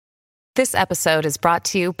This episode is brought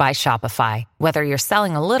to you by Shopify. Whether you're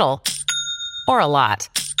selling a little or a lot,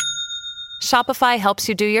 Shopify helps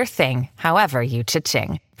you do your thing, however you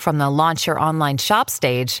cha-ching. From the launch your online shop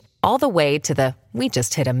stage, all the way to the we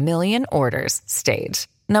just hit 1 million orders stage.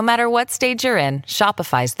 No matter what stage you're in,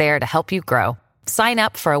 Shopify's there to help you grow. Sign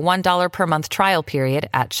up for a $1 per month trial period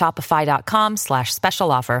at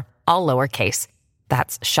shopify.com/special offer, all lowercase.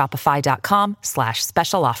 That's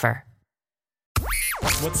shopify.com/special offer.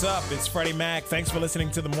 What's up? It's Freddie Mac. Thanks for listening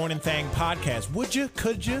to the Morning Thang podcast.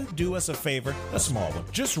 Could you do us a favor? A small one.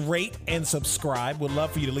 Just rate and subscribe. We'd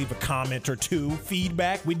love for you to leave a comment or two.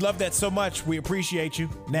 Feedback. We'd love that so much. We appreciate you.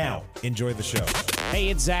 Now, enjoy the show. Hey,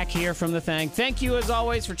 it's Zach here from The Thang. Thank you, as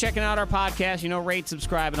always, for checking out our podcast. Rate,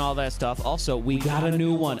 subscribe, and all that stuff. Also, we got a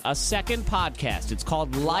new one, a second podcast. It's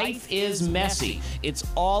called Life is Messy. It's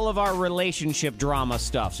all of our relationship drama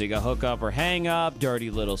stuff. So you got hook up or hang up, dirty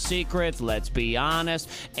little secrets, let's be honest,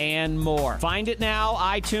 and more. Find it now,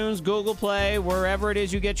 iTunes, Google Play, wherever it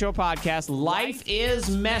is you get your podcast. Life is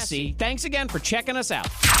Messy. Thanks again for checking us out.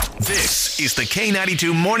 This is the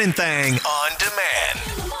K92 Morning Thang on demand.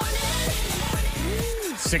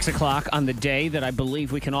 6 o'clock on the day that I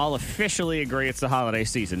believe we can all officially agree it's the holiday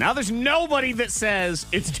season. Now, there's nobody that says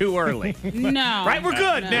it's too early. No. Right? We're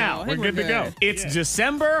good now. We're good to go. It's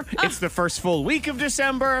December. It's the first full week of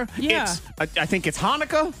December. Yeah. I think it's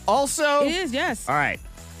Hanukkah also. It is, yes. All right.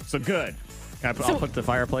 So good. I'll put the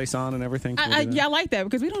fireplace on and everything. I like that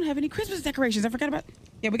because we don't have any Christmas decorations. I forgot about.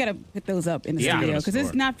 Yeah, we got to put those up in the studio because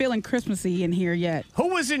it's not feeling Christmassy in here yet. Who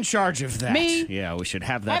was in charge of that? Me. Yeah, we should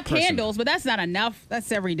have that. I have candles, but that's not enough.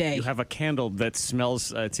 That's every day. You have a candle that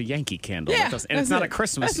smells. It's a Yankee candle. Yeah, and it's not a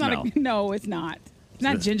Christmas smell. No, it's not. It's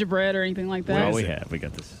not gingerbread or anything like that. Well, we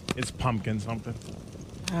got this. It's pumpkin something.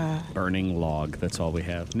 Burning log. That's all we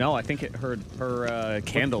have. No, I think her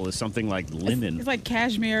candle is something like linen. It's like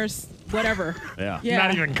cashmere's whatever. Yeah.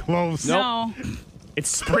 Not even close. No. It's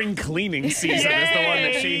spring cleaning season is the one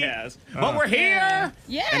that she has. But we're here.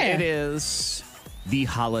 Yeah. And it is the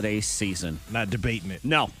holiday season. Not debating it.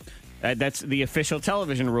 No. That's the official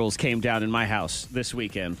television rules came down in my house this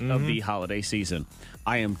weekend of the holiday season.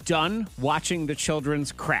 I am done watching the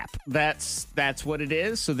children's crap. That's what it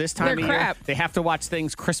is. So this time of year, they have to watch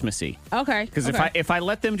things Christmassy. Okay. Because if I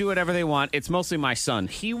let them do whatever they want, it's mostly my son.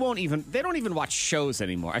 They don't even watch shows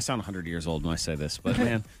anymore. I sound 100 years old when I say this, but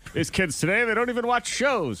man, these kids today, they don't even watch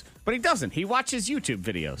shows. But he doesn't. He watches YouTube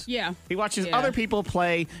videos. Yeah. He watches other people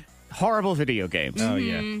play horrible video games. Oh,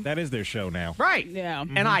 yeah. That is their show now. Right. Yeah.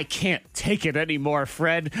 And I can't take it anymore,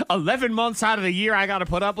 Fred. 11 months out of the year, I got to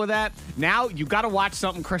put up with that. Now, you got to watch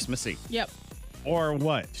something Christmassy. Yep. Or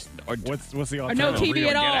what? Or what's the alternative? no TV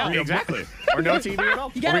at all. Exactly. Or no TV at all.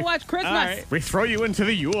 You got to watch Christmas. All right. We throw you into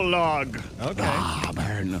the Yule log. Okay. Ah,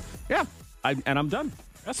 burn. Yeah. And I'm done.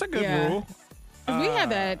 That's a good Yeah. rule. We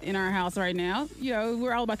have that in our house right now.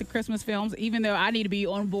 We're all about the Christmas films, even though I need to be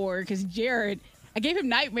on board because Jared, I gave him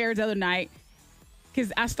nightmares the other night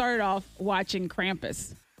because I started off watching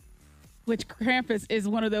Krampus, which Krampus is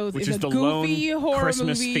one of those. Which is is a the goofy lone horror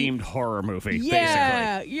Christmas-themed horror movie, basically.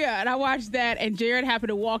 Yeah. And I watched that, and Jared happened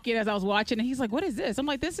to walk in as I was watching, and he's like, "What is this?" I'm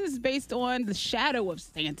like, "This is based on the shadow of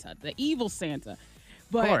Santa, the evil Santa."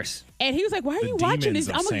 But, of course. And he was like, "Why are The you watching demons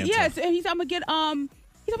this?" of Santa. Yes, and I'm gonna get I'm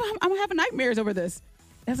gonna have nightmares over this.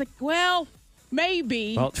 I was like, "Well,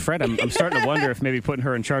 maybe." Well, Fred, I'm starting to wonder if maybe putting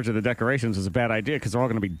her in charge of the decorations is a bad idea because they're all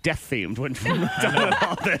going to be death-themed when we're done with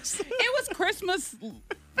all this. It was Christmas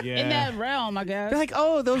Yeah. in that realm, I guess. They're like,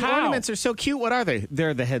 oh, those How? ornaments are so cute. What are they?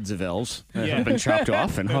 They're the heads of elves that Yeah. have been chopped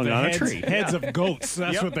off and hung The on heads, a tree. Heads of goats.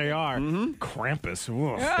 That's Yep. what they are. Krampus.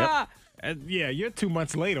 Woof. Ah, Yeah, you're 2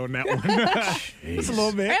 months late on that one. Just a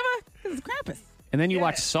little bit. Emma, this is Krampus. And then you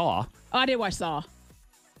watch Saw. Oh, I did watch Saw.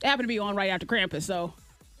 It happened to be on right after Krampus, so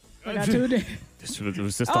I got tuned in. Was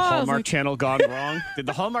this the Oh, I was Hallmark like- Channel gone wrong? Did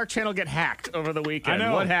the Hallmark Channel get hacked over the weekend? I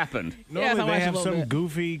know. What happened? Normally Yes, I they watched a have little some bit.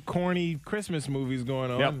 goofy, corny Christmas movies going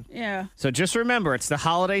on. Yep. Yeah. So just remember, it's the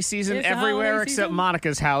holiday season It's the everywhere holiday except season?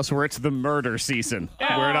 Monica's house where it's the murder season,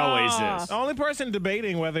 where it always is. The only person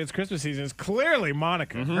debating whether it's Christmas season is clearly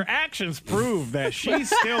Monica. Her actions prove that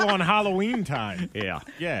she's still on Halloween time. Yeah.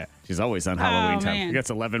 Yeah. She's always on Halloween time. man. She gets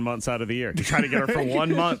 11 months out of the year. You try to get her for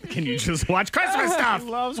 1 month. Can you just watch Christmas stuff? She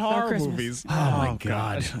loves horror Christmas. movies. Oh, my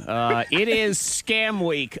God. It is Scam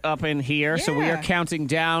Week up in here, so we are Yeah. counting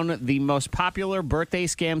down the most popular birthday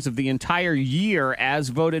scams of the entire year as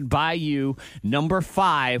voted by you. Number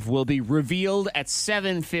 5 will be revealed at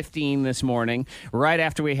 7:15 this morning, right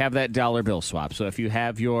after we have that dollar bill swap. So if you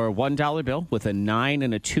have your $1 bill with a 9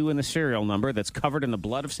 and a 2 in the serial number that's covered in the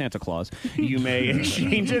blood of Santa Claus, you may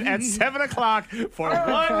exchange it at 7 o'clock for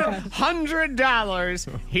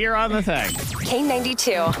 $100 here on The Thing.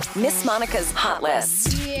 K92, Miss Monica's Hot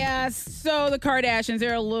List. Yeah, so the Kardashians,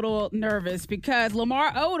 they're a little nervous because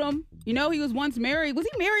Lamar Odom, he was once married. Was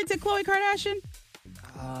he married to Khloe Kardashian?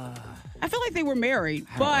 I feel like they were married.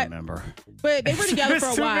 I don't remember. But they were together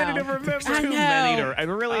for a too while. many to remember. I Too know. many to, it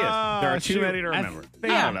really is. There are too shoot. many to remember. I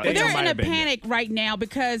Yeah, don't know. but they're might in a have been, yeah. panic right now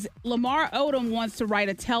because Lamar Odom wants to write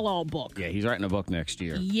a tell-all book. Yeah, he's writing a book next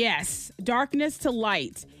year. Yes, Darkness to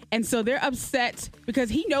Light. And so they're upset because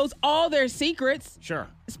he knows all their secrets, Sure.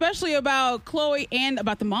 especially about Khloe and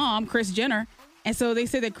about the mom, Kris Jenner. And so they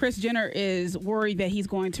say that Kris Jenner is worried that he's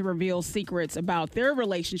going to reveal secrets about their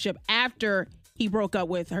relationship after he broke up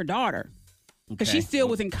with her daughter. Because she still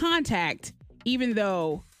was in contact, even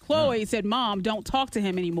though Khloe said, Mom, don't talk to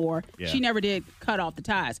him anymore. Yeah. She never did cut off the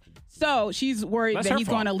ties. So she's worried That's that her he's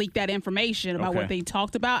fault. going to leak that information about Okay. what they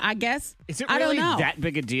talked about, I guess. Is it I really don't know. that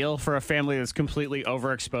big a deal for a family that's completely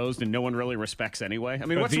overexposed and no one really respects anyway? I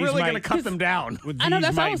mean, But what's these really might- going to cut them down? I know, These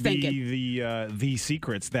that's what I might was be thinking. the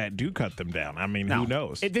secrets that do cut them down. I mean, who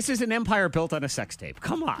knows? This is an empire built on a sex tape.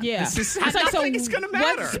 Come on. Yeah. This is, It's like, so nothing is going to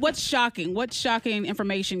matter. What's shocking? What shocking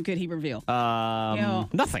information could he reveal?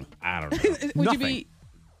 Nothing. I don't know. Would nothing. you be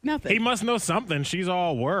nothing? He must know something. She's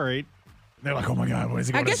all worried. They're like, oh my God, what is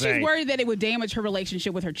he I going to guess say? she's worried that it would damage her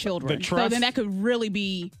relationship with her children. The So trust- then that could really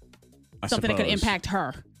be something that could suppose. impact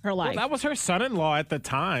her Well, life. that was her son-in-law at the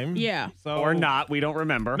time. Yeah. So, Or not. We don't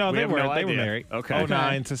remember. No, we they have were. no They were idea. married. Okay.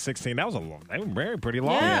 09 to 16. That was a long. They were married pretty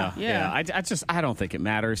long. Yeah. I don't think it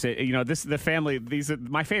matters. The family. These are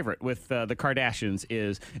my favorite with the Kardashians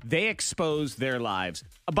is they expose their lives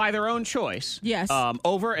by their own choice. Yes.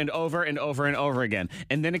 Over and over and over and over again,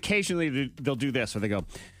 and then occasionally they'll do this, where they go,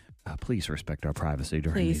 "Please respect our privacy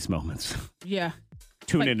during Please. these moments." Yeah.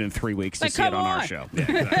 Tune in 3 weeks to like, see it come on our on. show. Yeah,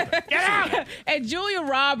 exactly. Get out! And Julia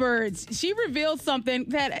Roberts, she revealed something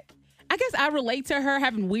that I guess I relate to her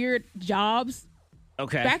having weird jobs.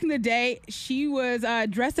 Okay. Back in the day, she was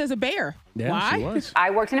dressed as a bear. Yeah, Why? she was. I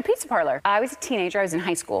worked in a pizza parlor. I was a teenager. I was in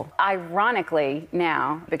high school. Ironically,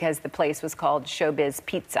 now, because the place was called Showbiz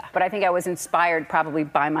Pizza. But I think I was inspired probably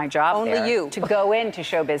by my job Only there you. to go into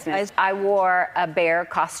show business. I wore a bear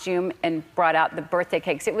costume and brought out the birthday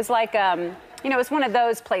cakes. It was like, it's one of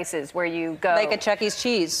those places where you go. Like a Chuck E.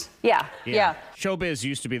 Cheese. Yeah. Yeah. Showbiz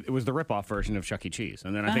used to be, it was the ripoff version of Chuck E. Cheese.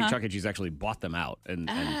 And then I think Chuck E. Cheese actually bought them out. And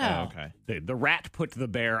Okay. the rat put the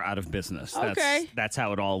bear out of business. Okay. That's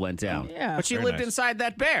how it all went down. Yeah. But she Very lived nice. inside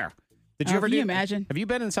that bear. Did you ever can do you imagine? Have you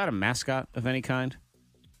been inside a mascot of any kind?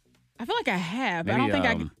 I feel like I have. But I Maybe,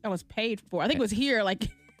 don't think I was paid for. I think it was here, like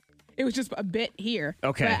it was just a bit here.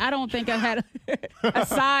 Okay. But I don't think I had a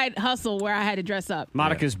side hustle where I had to dress up.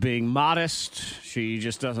 Monica's being modest. She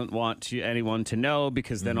just doesn't want anyone to know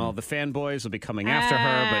because then all the fanboys will be coming after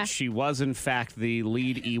her. But she was, in fact, the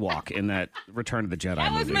lead Ewok in that Return of the Jedi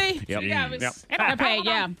That was movie. me. Yep. Yeah, I was Yep. I paid,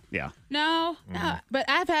 yeah. Yeah. No, but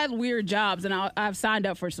I've had weird jobs and I've signed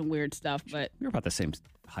up for some weird stuff. But You're about the same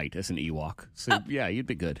height as an Ewok. So, yeah, you'd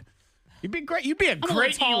be good. You'd be great. You'd be a I'm a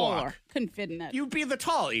great little taller. Ewok. Couldn't fit in that. You'd be the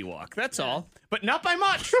tall Ewok. That's all. But not by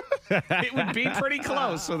much. It would be pretty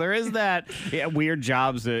close. So there is that. Yeah, weird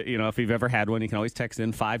jobs. If you've ever had one, you can always text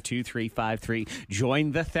in 52353.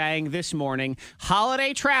 Join the thing this morning.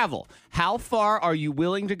 Holiday travel. How far are you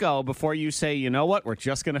willing to go before you say, you know what, we're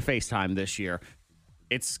just going to FaceTime this year?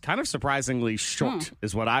 It's kind of surprisingly short,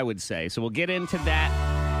 is what I would say. So we'll get into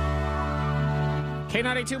that.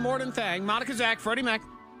 K92 Morning Thang. Monica Zach, Freddie Mac.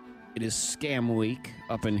 It is Scam Week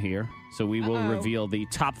up in here, so we will reveal the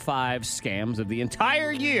top 5 scams of the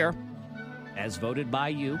entire year as voted by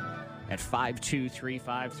you at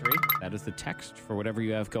 52353. That is the text for whatever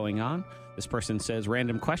you have going on. This person says,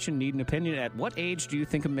 random question, need an opinion. At what age do you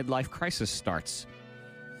think a midlife crisis starts?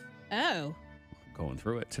 Oh, Going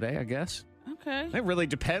through it today, I guess. okay. It really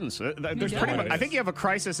depends. There's does. pretty much, I think you have a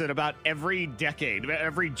crisis at about every decade,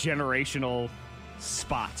 every generational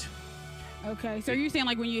spot. Okay. So you're saying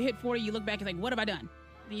like when you hit 40, you look back and like, what have I done?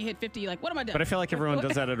 Then you hit 50, you're like, what have I done? But I feel like everyone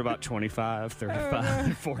does that at about 25,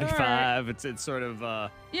 35, 45. It's sort of...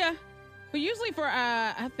 Yeah. But usually for,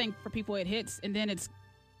 I think for people it hits and then it's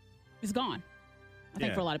gone. I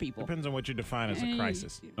think for a lot of people. Depends on what you define as a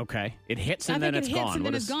crisis. Okay. It hits I and then think it's it hits gone. and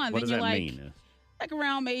then What it's does- gone. What Then does you're that like- mean? Like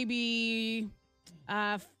around maybe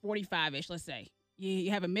 45-ish, let's say.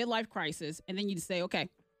 You have a midlife crisis, and then you just say, okay,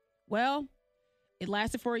 well, it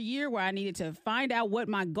lasted for a year where I needed to find out what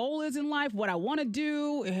my goal is in life, what I want to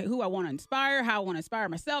do, who I want to inspire, how I want to inspire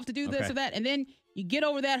myself to do this Okay. or that. And then you get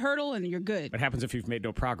over that hurdle and you're good. What happens if you've made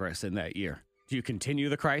no progress in that year? Do you continue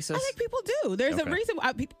the crisis? I think people do. There's Okay. a reason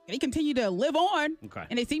why they continue to live on Okay.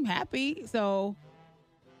 and they seem happy. So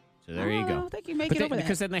So there you go. I think you make it over that.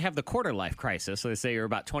 Because then they have the quarter life crisis. So they say you're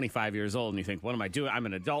about 25 years old and you think, what am I doing? I'm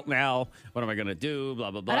an adult now. What am I going to do?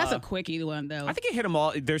 Blah, blah, blah. Oh, that's a quickie one, though. I think you hit them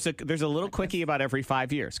all. There's a little quickie about every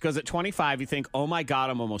 5 years. Because at 25, you think, oh, my God,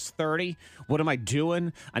 I'm almost 30. What am I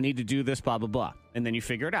doing? I need to do this, blah, blah, blah. And then you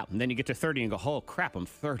figure it out. And then you get to 30 and go, oh, crap, I'm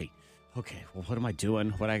 30. Okay, well, what am I doing?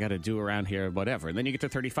 What I got to do around here? Whatever. And then you get to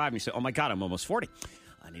 35 and you say, oh, my God, I'm almost 40.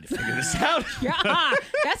 I need to figure this out. Yeah,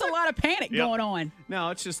 that's a lot of panic going on.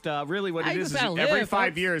 No, it's just really what I it just is gotta every live, 5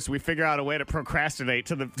 folks. years we figure out a way to procrastinate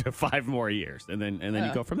to 5 more years, and then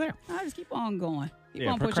you go from there. I just keep on going. Keep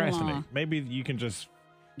Yeah, on pushing procrastinate. along. Maybe you can just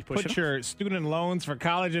push put it your student loans for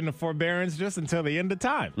college into forbearance just until the end of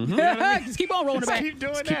time. Just keep on rolling it back. Keep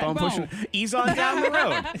doing Keep that. on Come pushing. Ease on down the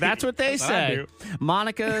road. That's what they That's what I say. do.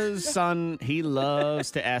 Monica's son, he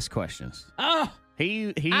loves to ask questions. Oh,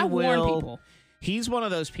 He I warn will. people. He's one of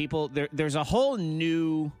those people. There's a whole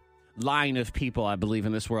new line of people, I believe,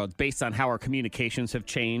 in this world based on how our communications have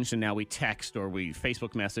changed, and now we text or we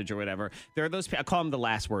Facebook message or whatever. There are those. I call them the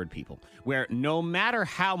last word people, where no matter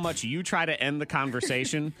how much you try to end the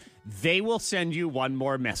conversation, they will send you one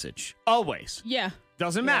more message. Always. yeah.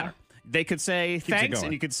 Doesn't matter. They could say it thanks, going.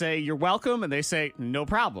 and you could say you're welcome, and they say no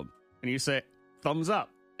problem, and you say thumbs up.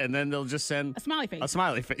 And then they'll just send A smiley face. a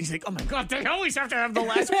smiley face. You think, oh my God, they always have to have the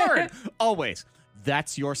last word. Always.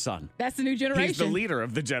 That's your son. That's the new generation. He's the leader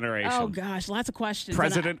of the generation. Oh gosh, lots of questions.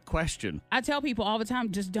 President question. And I tell people all the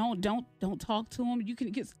time, just don't talk to them. You can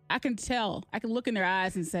get. I can tell. I can look in their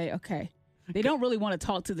eyes and say, okay, they don't really want to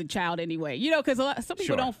talk to the child anyway. You know, because some people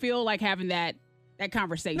Sure. don't feel like having that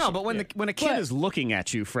conversation. No, but when a kid But- is looking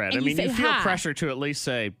at you, Fred, I and mean, you you say feel hi. pressure to at least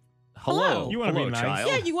say hello. Hello. You wanna be hello, nice. child.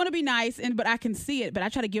 yeah, you want to be nice, but I can see it. But I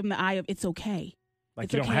try to give them the eye of it's okay. Like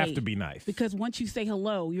It's you don't okay. have to be nice. Because once you say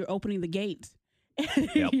hello, you're opening the gates.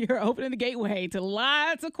 Yep. You're opening the gateway to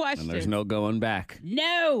lots of questions. And there's no going back.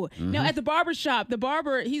 No. Mm-hmm. No, at the barber shop, the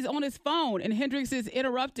barber, he's on his phone, and Hendrix is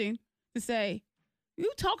interrupting to say,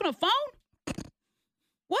 you talking on the phone?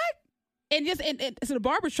 What? And so the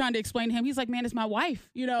barber's trying to explain to him. He's like, man, it's my wife,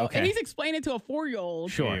 you know? Okay. And he's explaining to a 4-year-old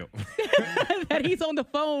Sure. that he's on the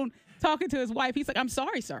phone talking to his wife. He's like, I'm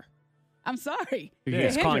sorry, sir. I'm sorry.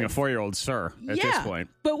 He's To calling a Hendrix. 4-year-old sir at Yeah. this point.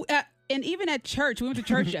 But and even at church, we went to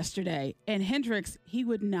church yesterday, and Hendrix, he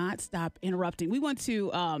would not stop interrupting. We went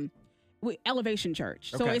to Elevation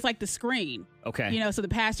Church, so Okay. it's like the screen. Okay. You know, so the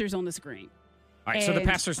pastor's on the screen. All right, so the and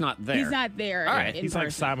pastor's not there. He's not there. All right. in He's like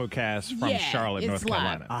person. simulcast from Yeah, Charlotte, it's North live.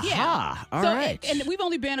 Carolina. Aha. All so, right. and we've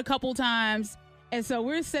only been a couple times, and so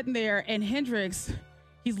we're sitting there, and Hendrix,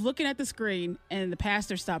 he's looking at the screen, and the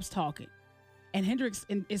pastor stops talking, and Hendrix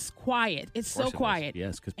is quiet. It's Of course so it is. quiet.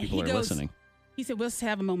 Yes, because And people he are goes- listening. He said, let's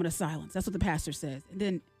have a moment of silence. That's what the pastor says. And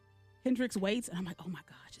then Hendrix waits, and I'm like, oh my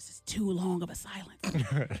gosh, this is too long of a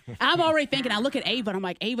silence. I'm already thinking, I look at Ava, and I'm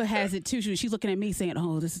like, Ava has it too. She's looking at me saying,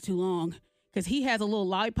 oh, this is too long. Because he has a little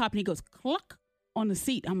lollipop, and he goes, cluck, on the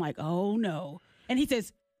seat. I'm like, oh no. And he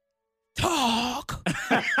says, talk. And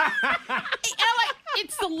I'm like,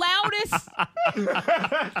 it's the loudest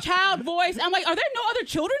child voice. I'm like, are there no other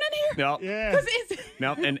children in here? No. Yeah. 'Cause it's,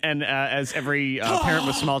 No, and as every parent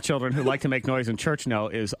with small children who like to make noise in church know,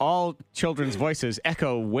 is all children's voices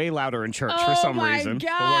echo way louder in church for some reason.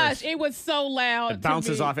 Oh my gosh, it was so loud. It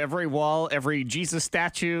bounces to me. off every wall, every Jesus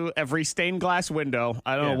statue, every stained glass window.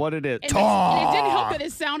 I don't know what it is. And it didn't help that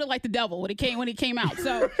it sounded like the devil when it came out.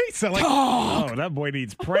 So So like, oh, that boy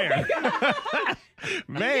needs prayer.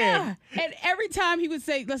 Man. yeah. And every time he would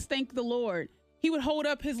say, "Let's thank the Lord," he would hold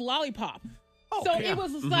up his lollipop. So yeah. it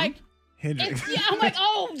was just like, Hendrix. I'm like,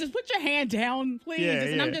 oh, just put your hand down, please. Yeah,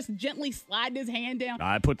 And I'm yeah. just gently sliding his hand down.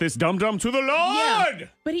 I put this dum-dum to the Lord. Yeah.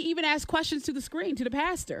 But he even asked questions to the screen, to the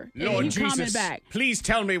pastor. And Lord he commented Jesus, back. please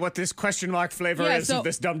tell me what this question mark flavor Yeah, is so- of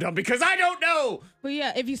this dum-dum, because I don't know. But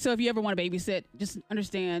yeah, if you ever want to babysit, just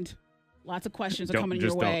understand lots of questions are Don't- coming your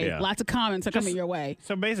just don't, way. yeah. Lots of comments are coming your way.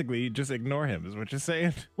 So basically, you just ignore him, is what you're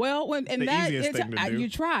saying? Well, the easiest thing to do. you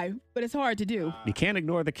try, but it's hard to do. You can't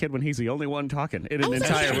ignore the kid when he's the only one talking in I an was like,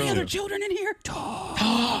 entire "Is there any room. other children in here?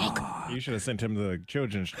 You should have sent him to the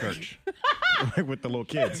children's church with the little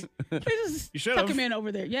kids. They just You tuck should've. him in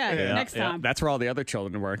over there. Yeah, next time. That's where all the other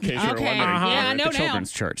children were, in case you were Okay. wondering. Uh-huh. Yeah, I At know the now.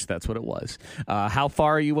 children's church. That's what it was. How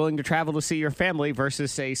far are you willing to travel to see your family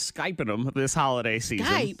versus, say, Skyping them this holiday season?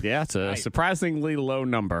 Skype? Yeah, it's a surprisingly low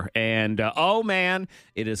number. And, oh, man,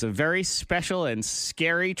 it is a very special and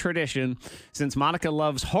scary tradition. Since Monica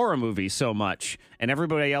loves horror movies so much and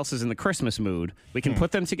everybody else is in the Christmas mood, we can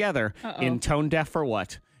put them together in Tone Deaf for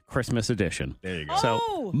What? Christmas edition. There you go. So,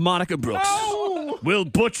 Oh. Monica Brooks. Oh, will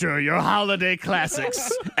butcher your holiday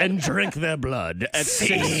classics and drink their blood at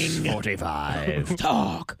 6:45.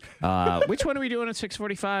 Talk. Which one are we doing at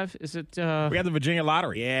 6:45? Is it? We got the Virginia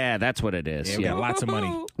Lottery. Yeah, that's what it is. Yeah, we got lots of money.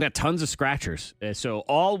 We got tons of scratchers. So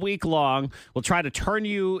all week long, we'll try to turn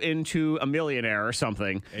you into a millionaire or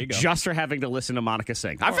something There you go. just for having to listen to Monica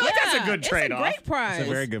sing. I feel like that's a good trade-off. It's a great prize. It's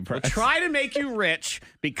a very good price. We'll try to make you rich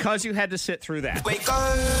because you had to sit through that.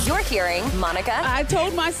 You're hearing Monica, I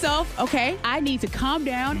told myself, okay, I need to calm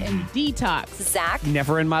down and detox. Zach,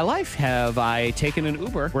 Never in my life have I taken an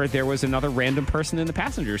Uber where there was another random person in the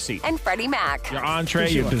passenger seat. and Freddie Mac. Your entree,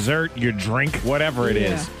 your dessert, your drink, whatever it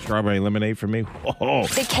is. Strawberry lemonade for me. Whoa.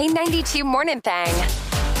 The K92 Morning Thang.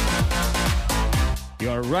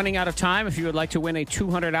 You're running out of time. If you would like to win a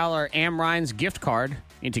 $200 Amrines gift card, you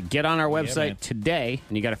need to get on our website man. today,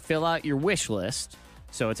 and you got to fill out your wish list.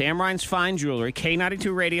 So it's Amrines Fine Jewelry,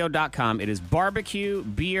 K92Radio.com. It is barbecue,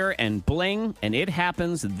 beer, and bling, and it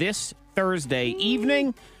happens this Thursday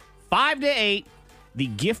evening, 5 to 8. The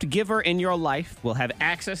gift giver in your life will have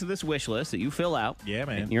access to this wish list that you fill out. Yeah,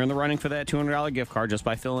 man. And you're in the running for that $200 gift card just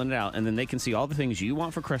by filling it out. And then they can see all the things you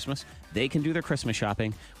want for Christmas. They can do their Christmas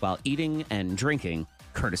shopping while eating and drinking,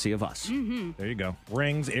 courtesy of us. There you go.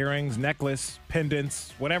 Rings, earrings, necklace,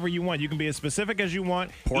 pendants, whatever you want. You can be as specific as you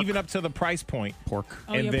want, even up to the price point. Pork.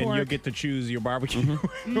 And yeah, then pork. you'll get to choose your barbecue.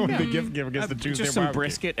 the gift giver gets to choose Just their some barbecue.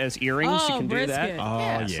 brisket as earrings. You Oh, can do that. brisket. Oh,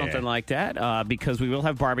 yeah. Something like that. Because we will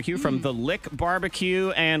have barbecue from the Lick Barbecue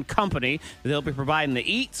and Company. They'll be providing the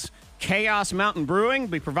eats. Chaos Mountain Brewing will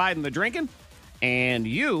be providing the drinking. And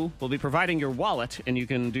you will be providing your wallet, and you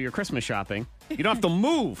can do your Christmas shopping. You don't have to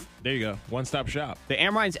move. There you go. One-stop shop. The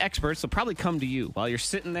Amrines experts will probably come to you while you're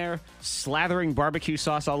sitting there slathering barbecue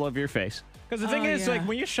sauce all over your face. Because the thing is, like,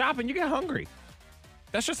 when you're shopping, you get hungry.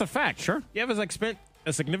 That's just a fact. Sure. You ever, like, spent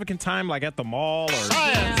a significant time, like, at the mall or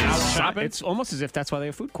out shopping? It's almost as if that's why they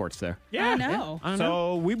have food courts there. Yeah. I know. I don't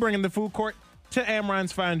So we bring in the food court to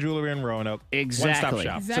Amrine's Fine Jewelry in Roanoke. Exactly.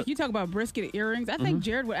 One-stop shop. Zach, you talk about brisket earrings. I think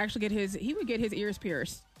Jared would actually get his ears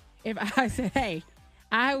pierced if I said, hey,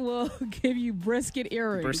 I will give you brisket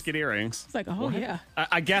earrings. Brisket earrings. It's like, oh, yeah.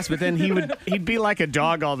 I guess, but then he'd be like a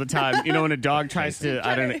dog all the time. You know, when a dog tries to,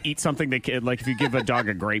 I don't know, eat something they can, like if you give a dog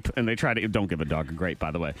a grape and they try to, don't give a dog a grape,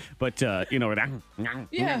 by the way, but you know, where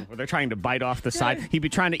they're trying to bite off the side, he'd be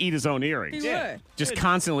trying to eat his own earrings. He would. Just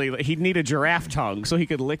constantly, he'd need a giraffe tongue so he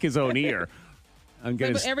could lick his own ear. And get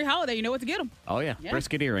But his, every holiday, you know what to get them. oh, yeah,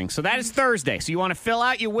 brisket earrings. So that is Thursday. So you want to fill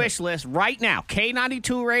out your wish list right now.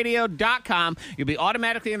 K92radio.com. You'll be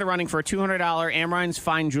automatically in the running for a $200 Amrines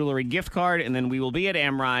Fine Jewelry gift card. And then we will be at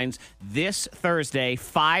Amrines this Thursday,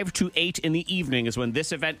 5 to 8 in the evening is when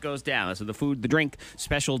this event goes down. So the food, the drink,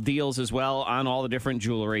 special deals as well on all the different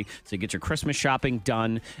jewelry. So get your Christmas shopping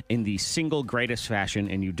done in the single greatest fashion.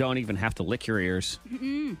 And you don't even have to lick your ears.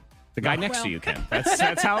 The guy next to you can.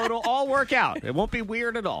 That's how it'll all work out. It won't be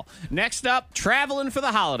weird at all. Next up, traveling for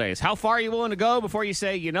the holidays. How far are you willing to go before you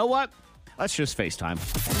say, you know what? Let's just FaceTime.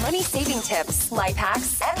 Money saving tips, life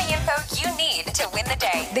hacks, and the info you need to win the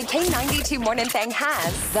day. The K92 Morning Thang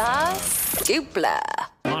has the Dupla.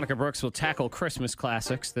 Monica Brooks will tackle Christmas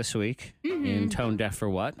classics this week in Tone Deaf for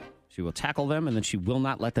What. She will tackle them, and then she will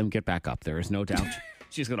not let them get back up. There is no doubt.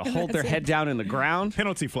 She's going to hold their head down in the ground.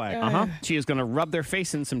 Penalty flag. She is going to rub their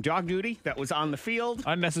face in some dog duty that was on the field.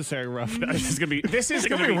 Unnecessary rough. This is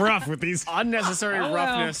going to be rough with these. unnecessary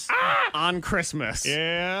roughness on Christmas.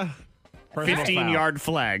 Yeah. Personal 15-yard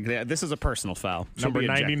flag. This is a personal foul. She'll Number be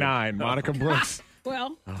ejected. 99, Monica Brooks.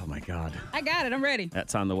 Well, Oh, my God. I got it. I'm ready.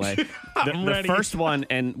 That's on the way. I'm The ready. first one,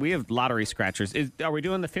 and we have lottery scratchers. Are we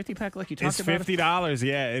doing the 50-pack like you talked It's about?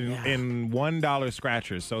 $50, in $1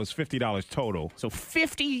 scratchers. So it's $50 total. So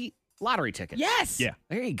 50 lottery tickets. Yes. Yeah.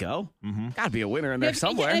 There you go. Got to be a winner in there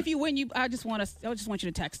somewhere. And if you win, I just want you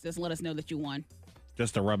to text us and let us know that you won.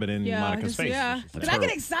 Just to rub it in Monica's face. Yeah. Because I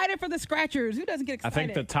get excited for the scratchers. Who doesn't get I excited?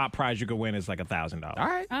 think the top prize you could win is like $1,000. All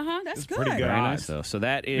right. That's good. pretty good. Very odds. nice, though. So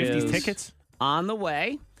that is 50 tickets? on the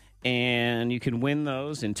way. And you can win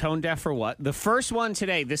those in Tone Deaf for What. The first one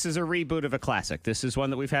today, this is a reboot of a classic. This is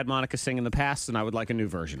one that we've had Monica sing in the past, and I would like a new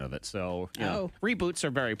version of it. So, you know, reboots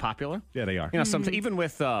are very popular. Yeah, they are. You know, sometimes even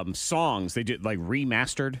with songs, they do like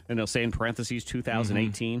remastered, and they'll say in parentheses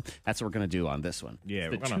 2018. That's what we're going to do on this one. Yeah,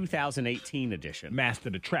 It's the we're gonna- 2018 edition.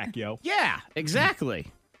 Master the track, yo. Yeah, exactly.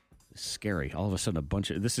 It's scary. All of a sudden,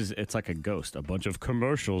 it's like a ghost. A bunch of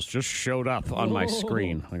commercials just showed up on my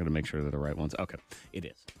screen. I'm going to make sure they're the right ones. Okay, it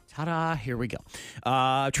is. Ta-da, here we go.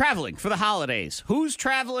 Traveling for the holidays. Who's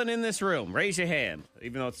traveling in this room? Raise your hand,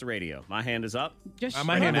 even though it's the radio. My hand is up.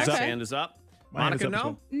 My hand is up. Hand is up. Monica,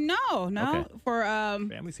 no? No. Okay. For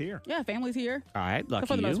Family's here. yeah, family's here. All right, lucky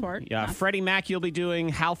for the you. most part. Yeah, Freddie Mac, you'll be doing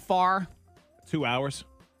how far? 2 hours.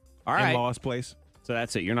 All right. In-laws' place. So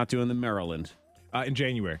that's it. You're not doing the Maryland. In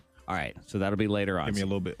January. All right, so that'll be later on. Give me a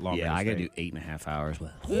little bit longer. Yeah, to I got to stay. do 8.5 hours.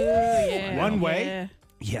 Yeah. One way? Yeah.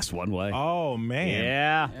 Yes, one way. Oh, man.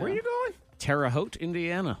 Yeah. Where are you going? Terre Haute,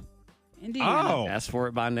 Indiana. Indiana. Oh. Ask for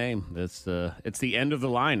it by name. It's the end of the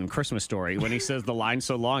line in Christmas Story when he says the line's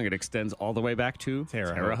so long it extends all the way back to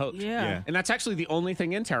Terre Haute. Yeah. And that's actually the only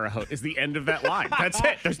thing in Terre Haute is the end of that line. That's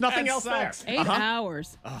it. There's nothing That else sucks. there. 8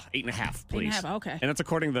 hours. 8.5, please. 8.5, okay. And that's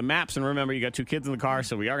according to the maps. And remember, you got 2 kids in the car,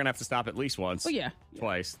 so we are going to have to stop at least once. Oh, yeah.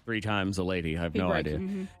 Twice, 3 times a lady. I have Big no break. idea.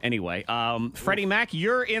 Mhm. Anyway, Freddie Mac,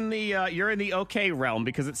 you're in the okay realm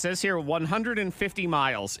because it says here 150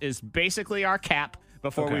 miles is basically our cap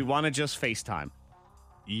before Okay. we want to just FaceTime.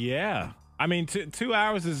 Yeah. I mean, 2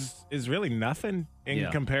 hours is really nothing in Yeah.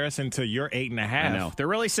 comparison to your 8.5. I know. They're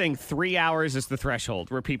really saying 3 hours is the threshold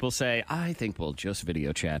where people say, I think we'll just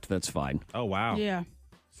video chat. That's fine. Oh, wow. Yeah.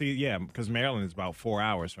 See, yeah, because Maryland is about 4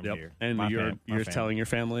 hours from here. And My you're family. telling your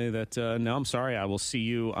family that, no, I'm sorry, I will see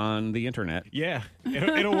you on the internet. Yeah,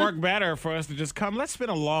 it'll work better for us to just come. Let's spend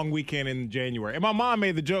a long weekend in January. And my mom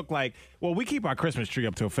made the joke like, well, we keep our Christmas tree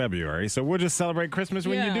up till February, so we'll just celebrate Christmas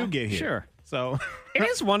when you Yeah. do get here. Sure. So It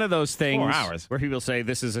is one of those things 4 hours. where people say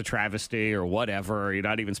this is a travesty or whatever, or you're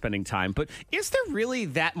not even spending time. But is there really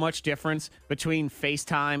that much difference between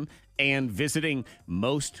FaceTime and visiting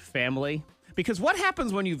most family? Because what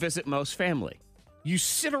happens when you visit most family? You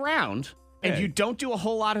sit around and Yeah. you don't do a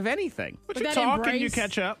whole lot of anything. but But you that talk and you embrace,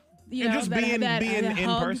 catch up. you and know, just that- being that in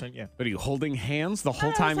hug. person. Yeah. But are you holding hands the whole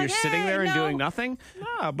it's time you're like, sitting hey, there and no. doing nothing?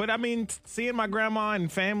 Nah, but I mean, seeing my grandma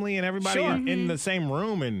and family and everybody Sure. in the same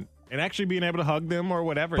room and actually being able to hug them or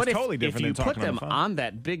whatever But is totally different if you than put talking them on the phone. on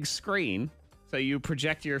that big screen, so you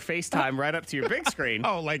project your FaceTime right up to your big screen.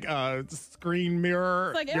 Oh, like screen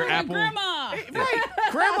mirror, It's like, your hey, Apple grandma. Right.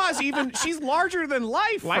 Grandma's she's larger than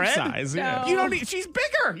life, life Fred. size. Yeah. No. You don't need, she's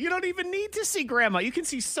bigger. You don't even need to see grandma. You can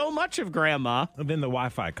see so much of grandma. And then the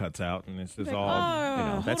Wi-Fi cuts out, and it's just all.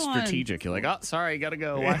 Oh, That's hold on. strategic. You're like, oh, sorry, gotta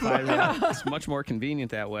go. Wi-Fi. It's much more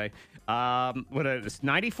convenient that way.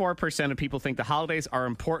 94% of people think the holidays are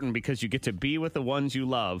important because you get to be with the ones you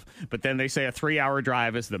love, but then they say a 3-hour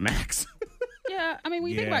drive is the max. Yeah, I mean,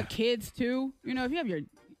 when you think Yeah. about kids too, you know, if you have your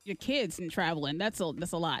kids and traveling, that's a lot.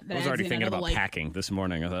 That I was adds already in thinking another, about like, packing this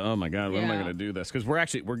morning. I thought, oh my God, when am I Yeah. going to do this? Because we're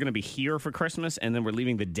going to be here for Christmas and then we're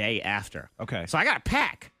leaving the day after. Okay. So I got to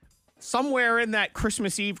pack somewhere in that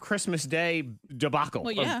Christmas Eve, Christmas Day debacle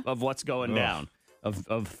Well, yeah. of what's going down,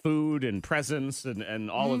 of food and presents and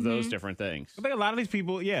all of those different things. I think a lot of these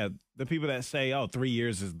people, the people that say, "Oh, 3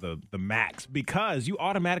 years is the max," because you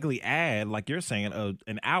automatically add, like you're saying,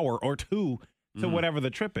 an hour or two to whatever the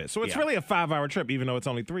trip is. So it's Yeah. really a 5-hour trip, even though it's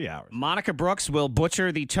only 3 hours. Monica Brooks will butcher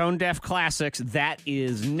the Tone Deaf classics. That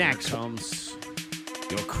is next. Comes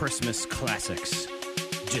your Christmas classics,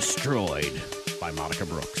 Destroyed by Monica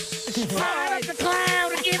Brooks. Fire up the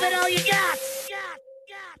cloud and give it all you got.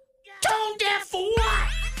 Tone Deaf for what?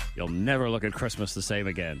 You'll never look at Christmas the same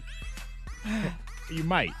again. You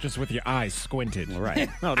might, just with your eyes squinted. Right.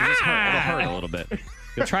 No, it'll just hurt. It'll hurt a little bit.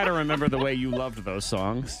 You'll try to remember the way you loved those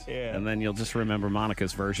songs, and then you'll just remember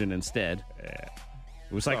Monica's version instead.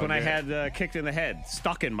 It was like when I had Kicked in the Head,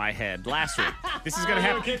 stuck in my head last week. This is going to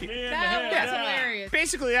happen. That's hilarious.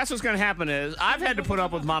 Basically, that's what's going to happen is I've had to put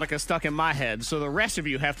up with Monica stuck in my head, so the rest of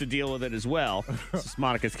you have to deal with it as well. This is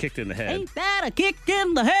Monica's Kicked in the Head. Ain't that a kick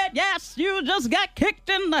in the head? Yes, you just got kicked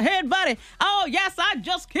in the head, buddy. Oh, yes, I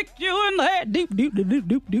just kicked you in the head. Doop, doop, doop, doop,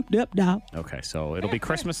 doop, doop, doop, doop. Okay, so it'll be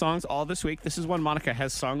Christmas songs all this week. This is one Monica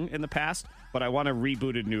has sung in the past, but I want a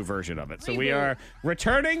rebooted new version of it. So we are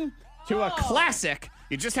returning to a classic.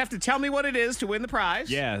 You just have to tell me what it is to win the prize.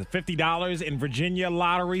 Yeah, $50 in Virginia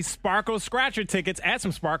Lottery Sparkle Scratcher tickets. Add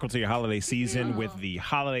some sparkle to your holiday season with the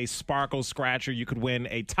Holiday Sparkle Scratcher. You could win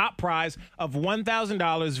a top prize of $1,000,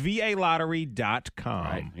 VALottery.com.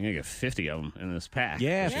 Right, you're going to get 50 of them in this pack.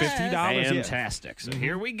 Yeah, which is $50. yeah. Fantastic. So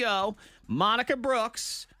here we go. Monica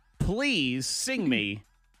Brooks, please sing me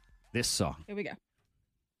this song. Here we go.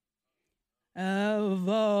 Have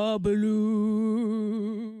a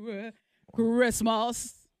blue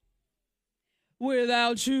Christmas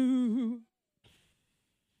without you.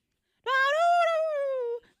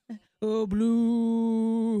 Oh,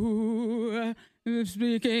 blue,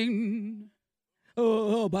 speaking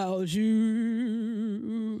about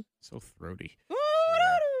you. So throaty.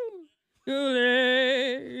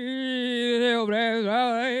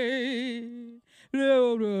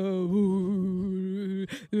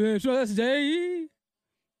 Christmas Day.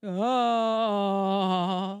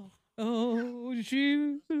 Oh,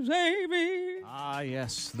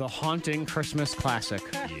 the haunting Christmas classic.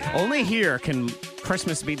 Only here can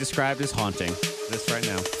Christmas be described as haunting. This right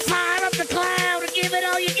now. Fire up the cloud and give it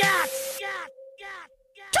all you got.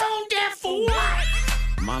 Tone deaf for what?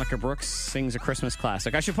 Monica Brooks sings a Christmas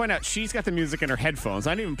classic. I should point out she's got the music in her headphones.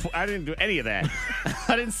 I didn't do any of that.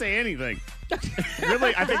 I didn't say anything.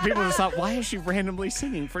 Really, I think people just thought, why is she randomly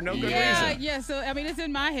singing for no good reason? Yeah. So I mean, it's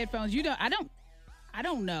in my headphones. I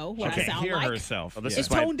don't know what I sound hear like. herself. Well, this Is is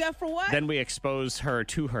why tone deaf for what? then we expose her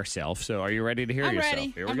to herself. So are you ready to hear yourself?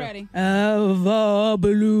 Ready. Here we I'm go. ready. Have a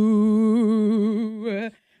blue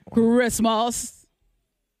Christmas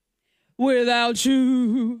without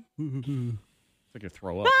you. I could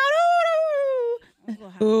throw up.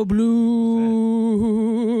 A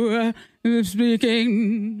blue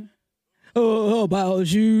speaking about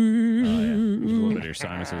you. There's a little bit of your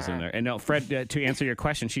sinuses in there. And no, Fred, to answer your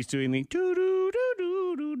question, she's doing the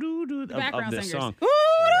doo-doo-doo-doo-doo-doo of background this singers. song.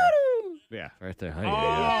 Yeah, right there. Oh,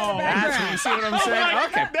 Oh, that's what you see what I'm saying?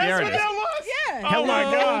 Okay, there it is. was? Yeah. Oh, my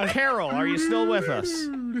God. Carol, are you still with us?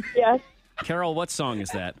 Yes. Carol, what song is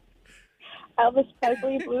that? Elvis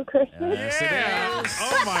Presley, Blue Christmas. Yes, it is.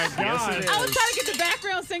 Oh, my God. Yes, it is. I was trying to get the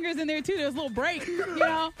background singers in there too. There was a little break, you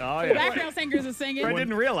know. Oh, The yeah. background singers are singing. I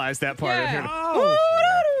didn't realize that part. Yeah. Oh.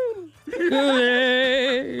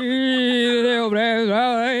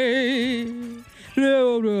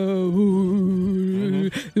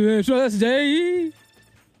 Christmas Day.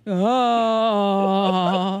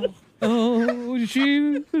 Oh,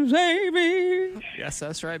 she saved me. Yes,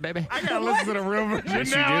 that's right, baby. I got to listen to the real version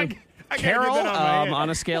Yes, now. you do. I can't Carol, get that on my head. on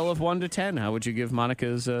a scale of 1 to 10, how would you give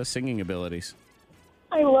Monica's singing abilities?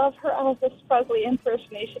 I love her Elvis Presley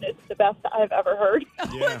impersonation. It's the best I've ever heard.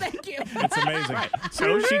 Yeah. Thank you. It's amazing.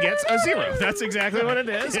 So she gets a 0. That's exactly what it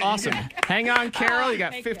is. Awesome. Hang on, Carol. You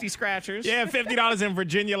got 50 scratchers. Yeah, $50 in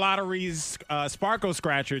Virginia Lottery's Sparkle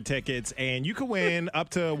Scratcher tickets, and you can win up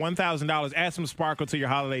to $1,000. Add some sparkle to your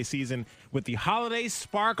holiday season with the Holiday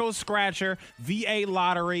Sparkle Scratcher,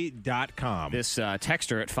 VALottery.com. This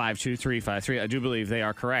texter at 52353, I do believe they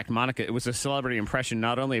are correct. Monica, it was a celebrity impression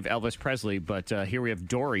not only of Elvis Presley, but here we have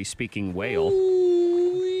Dory speaking whale.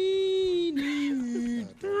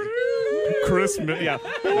 Christmas, yeah.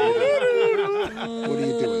 What are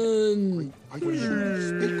you doing? Are you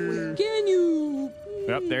sure? Can you?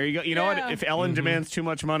 Yep, there you go. You know what? If Ellen demands too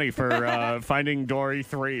much money for Finding Dory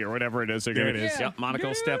 3 or whatever it is, they're going There it to is. Yep, Monica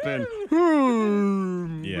will step in.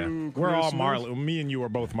 Yeah, we're all Marlon. Me and you are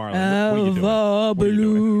both Marlon. Have What are you doing? a What are you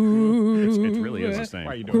doing? blue It really is his Why are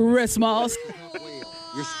name. you doing this? Christmas.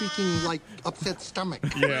 You're speaking like upset stomach.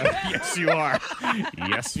 Yeah. Yes, you are.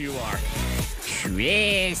 Yes, you are.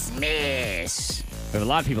 Christmas. There are a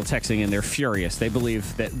lot of people texting in. They're furious. They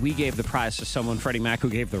believe that we gave the prize to someone, Freddie Mac, who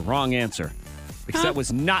gave the wrong answer. Because that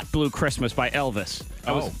was not Blue Christmas by Elvis.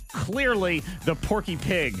 That was clearly the Porky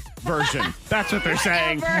Pig version. That's what they're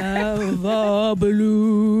saying. Have a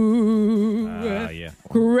blue Yeah.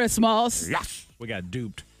 Christmas Yes. We got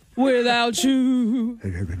duped. without you.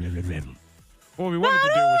 What we wanted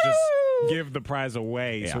to do was just give the prize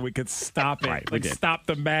away Yeah. so we could stop it. Right, we like, did. stop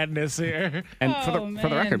the madness here. And for Oh, the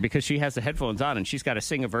man. record, because she has the headphones on and she's got to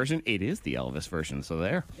sing a version, it is the Elvis version. So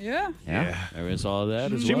there. Yeah. Yeah. There is all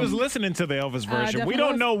that as She well. was listening to the Elvis version. We definitely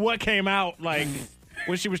don't was. know what came out, like,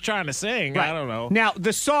 when she was trying to sing. I don't know. Now,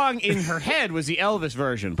 the song in her head was the Elvis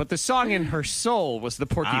version, but the song in her soul was the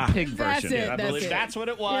Porky Pig That's version. it, I that's believe it. that's what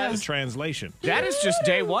it The was. translation. That is just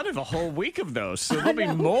day one of a whole week of those. So there'll be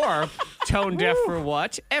more Tone Deaf for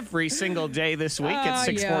What every single day this week at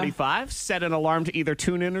Oh, 6:45. Set an alarm to either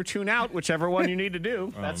tune in or tune out, whichever one you need to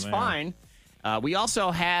do. That's man. fine. We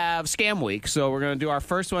also have Scam Week, so we're going to do our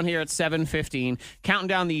first one here at 7:15, counting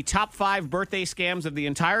down the top 5 birthday scams of the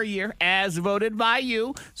entire year as voted by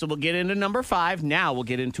you. So we'll get into number 5. Now we'll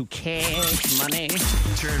get into cash money.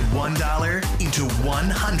 Turn $1 into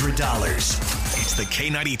 $100. It's the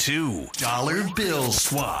K92 Dollar Bill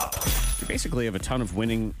Swap. We basically have a ton of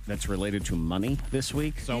winning that's related to money this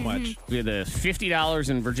week. So much. We had the $50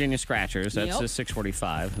 in Virginia Scratchers. That's Yep. the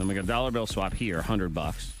 $645. Then we got a dollar bill swap here,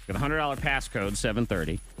 $100. Got a $100 passcode,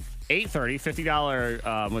 $730. $830,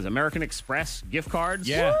 $50 was American Express gift cards.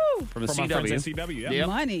 Yeah. From the From our CW. friends at CW. Yeah. Yep.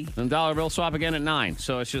 Money. And dollar bill swap again at 9.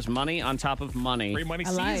 So it's just money on top of money. Free money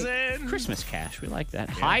I like. season. Christmas cash. We like that.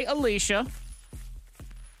 Hi, Alicia.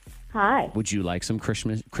 Hi. Would you like some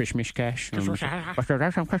Christmas cash?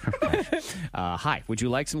 Hi. Would you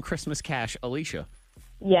like some Christmas cash, Alicia?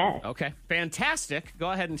 Yes. Okay, fantastic.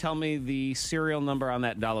 Go ahead and tell me the serial number on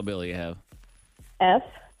that dollar bill you have.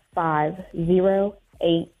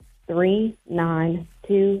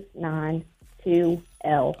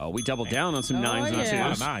 F50839292L. Oh, we doubled down on some nines and yeah. twos. A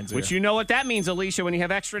lot of nines Which here. you know what that means, Alicia, when you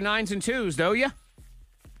have extra 9s and 2s, don't you?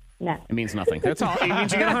 No. It means nothing. That's all. It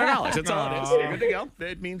means you get $100. That's all it is. You're good to go.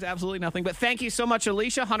 It means absolutely nothing. But thank you so much,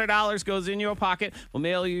 Alicia. $100 goes in your pocket. We'll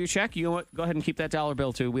mail you your check. You know what? Go ahead and keep that dollar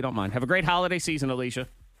bill, too. We don't mind. Have a great holiday season, Alicia.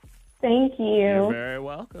 Thank you. You're very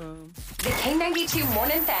welcome. The K92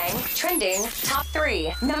 Morning Thang trending top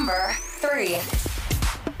 3. Number 3.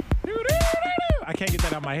 I can't get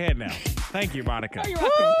that out of my head now. Thank you, Monica. Oh, you're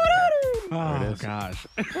welcome. Oh, gosh.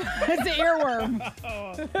 It's the earworm.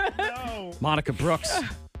 No. Monica Brooks.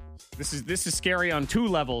 This is scary on 2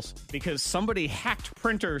 levels because somebody hacked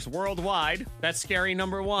printers worldwide. That's scary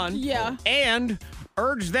number 1. Yeah. And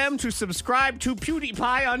urged them to subscribe to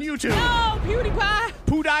PewDiePie on YouTube. Oh, PewDiePie.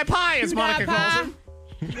 PewDiePie, as Monica calls him.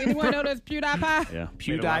 Anyone know that's PewDiePie? Yeah,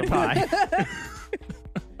 PewDiePie.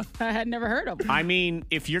 I had never heard of him. I mean,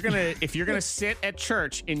 if you're gonna sit at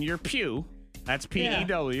church in your pew, that's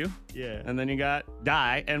PEW. Yeah. And then you got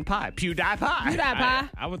die and pie. PewDiePie. PewDiePie.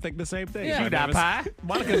 I would think the same thing. Yeah. PewDiePie.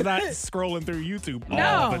 Monica's not scrolling through YouTube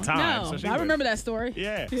all the time. No, So I remember that story.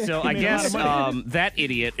 Yeah. So I guess that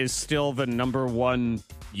idiot is still the number 1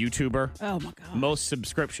 YouTuber. Oh, my God. Most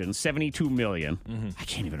subscriptions, 72 million. I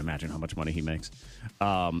can't even imagine how much money he makes.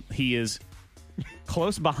 He is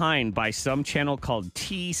close behind by some channel called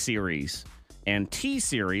T-Series. And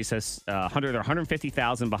T-Series has 100 or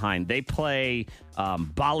 150,000 behind. They play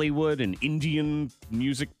Bollywood and Indian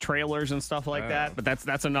music trailers and stuff like that. But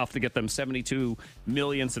that's enough to get them 72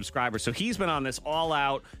 million subscribers. So he's been on this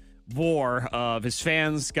all-out war of his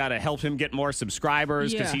fans got to help him get more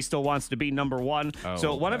subscribers because he still wants to be number 1.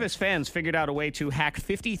 So one of his fans figured out a way to hack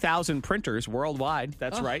 50,000 printers worldwide.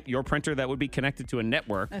 That's right. Your printer that would be connected to a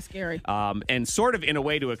network. That's scary. And sort of in a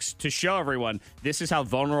way to show everyone this is how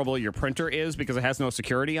vulnerable your printer is because it has no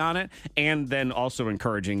security on it. And then also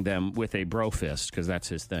encouraging them with a bro fist because that's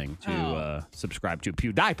his thing to subscribe to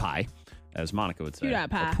PewDiePie. As Monica would say.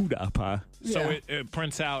 PewDiePie. PewDiePie. So it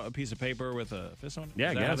prints out a piece of paper with a fist on it?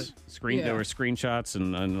 Yeah, I guess. There were screenshots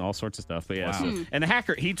and all sorts of stuff. But yeah. Wow. So, and the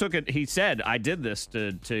hacker, he took it, he said, I did this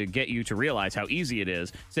to get you to realize how easy it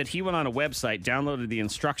is. Said he went on a website, downloaded the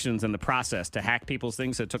instructions and the process to hack people's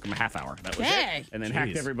things. So it took him a half hour. That was it. And then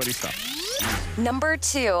hacked everybody's stuff. Number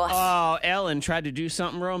 2. Oh, Ellen tried to do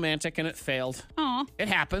something romantic and it failed. Aw. It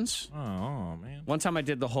happens. Oh, man. One time I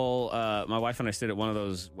did the whole, my wife and I stayed at one of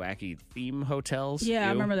those wacky theme hotels. Yeah, I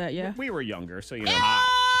remember that, yeah. We were younger, so, you know,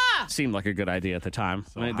 seemed like a good idea at the time.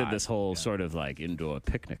 And I did this whole sort of like indoor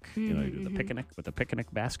picnic. You know, you do the picnic with the picnic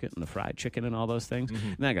basket and the fried chicken and all those things.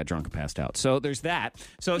 And then I got drunk and passed out. So there's that.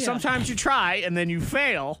 So sometimes you try and then you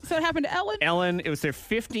fail. So it happened to Ellen? Ellen, it was their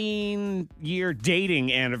 15-year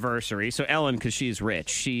dating anniversary. So Ellen, because she's rich,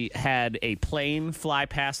 she had a plane fly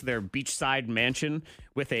past their beachside mansion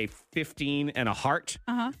with a 15 and a heart.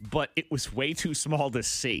 But it was way too small to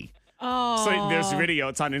see. Oh. So there's a video.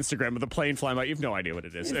 It's on Instagram of the plane flying by. You have no idea what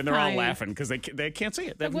it is. And they're all laughing because they can't see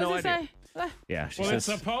it. They have no idea. Yeah, she Well, says,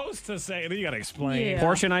 it's supposed to say, then you got to explain. Yeah.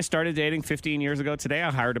 Portia and I started dating 15 years ago today. I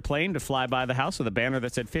hired a plane to fly by the house with a banner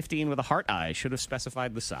that said 15 with a heart eye. Should have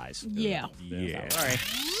specified the size. Yeah. Yeah. All right.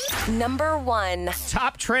 Number 1.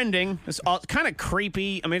 Top trending. It's all kind of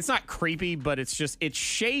creepy. I mean, it's not creepy, but it's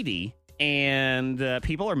shady. And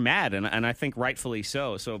people are mad, and I think rightfully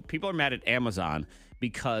so. So people are mad at Amazon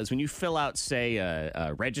because when you fill out, say,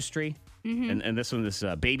 a registry, and this one, this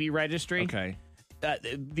baby registry. Okay.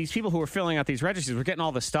 These people who were filling out these registries were getting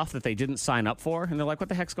all the stuff that they didn't sign up for. And they're like, what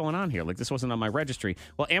the heck's going on here? Like, this wasn't on my registry.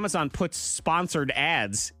 Well, Amazon puts sponsored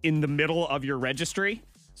ads in the middle of your registry.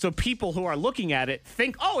 So people who are looking at it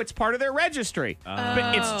think, oh, it's part of their registry.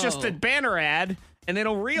 But it's just a banner ad, and they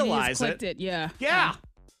don't realize You just clicked it. Yeah. Yeah.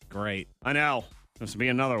 Great. I know. This will be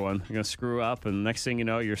another one. You're going to screw up, and next thing you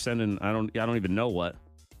know, you're sending, I don't even know what.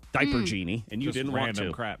 Diaper Genie, and you Just didn't want random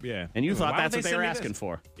to. crap, yeah. And you thought Why that's would what they send were me asking this?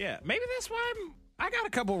 for. Yeah, maybe that's why I got a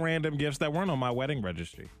couple random gifts that weren't on my wedding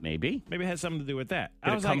registry. Maybe it had something to do with that. Did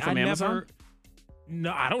I it was come like, from I Amazon? never.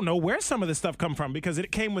 No, I don't know where some of this stuff come from because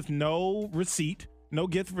it came with no receipt, no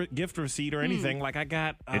gift receipt or anything. Like I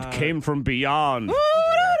got. It came from beyond.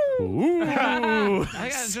 Ooh, I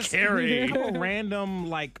got just scary. a couple random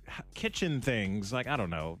like kitchen things, like I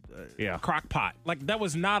don't know, crock pot. Like that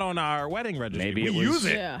was not on our wedding registry. Maybe we it was. use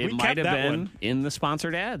it. Yeah. We It kept might have that been one. in the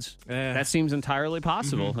sponsored ads. That seems entirely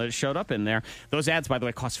possible that it showed up in there. Those ads, by the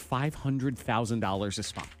way, cost $500,000 a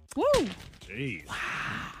spot. Woo. Jeez.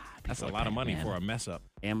 That's a lot of money for a mess up.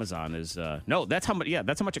 Amazon is no. That's how much. Yeah,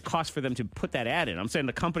 that's how much it costs for them to put that ad in. I'm saying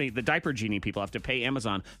the company, the Diaper Genie people, have to pay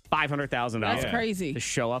Amazon $500,000. That's crazy. To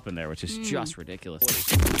show up in there, which is just ridiculous.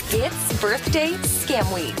 It's birthday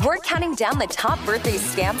scam week. We're counting down the top birthday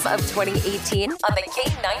scams of 2018 on the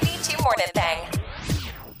K92 Morning Thang.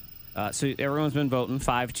 So everyone's been voting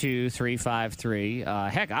 52353.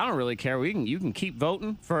 Heck, I don't really care. You can keep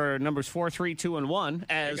voting for numbers 4, 3, 2, and 1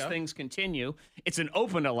 as things continue. It's an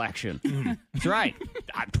open election. That's right.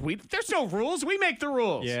 There's no rules. We make the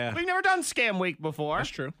rules. Yeah. We've never done Scam Week before. That's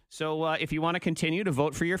true. So if you want to continue to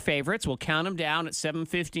vote for your favorites, we'll count them down at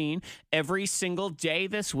 7:15 every single day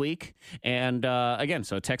this week. And again,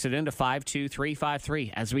 so text it in to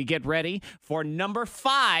 52353 as we get ready for number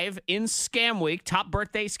 5 in Scam Week. Top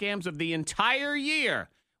birthday scams of the entire year.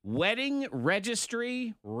 Wedding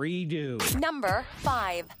registry redo. Number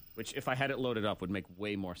 5. Which, if I had it loaded up, would make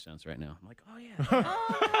way more sense right now. I'm like, oh, yeah.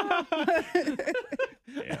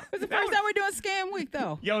 It's the first time we're doing Scam Week,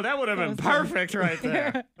 though. Yo, that would have been perfect right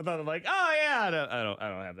there. I thought, I'm like, oh, yeah, I don't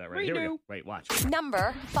have that right. Here we go. Wait, watch.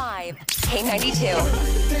 Number 5.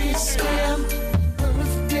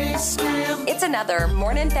 K92. It's another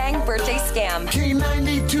Morning Thang birthday scam.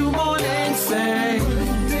 K92 Morning Thang.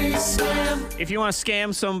 If you want to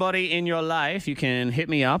scam somebody in your life, you can hit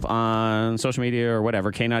me up on social media or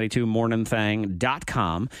whatever,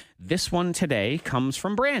 K92morningthang.com. This one today comes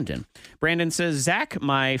from Brandon. Brandon says, Zach,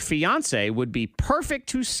 my fiance would be perfect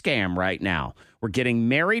to scam right now. We're getting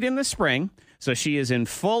married in the spring, so she is in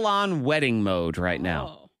full-on wedding mode right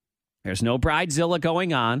now. There's no bridezilla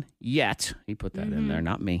going on yet. He put that in there,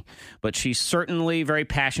 not me. But she's certainly very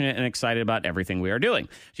passionate and excited about everything we are doing.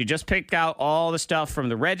 She just picked out all the stuff from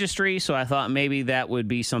the registry, so I thought maybe that would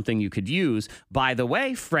be something you could use. By the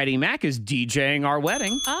way, Freddie Mac is DJing our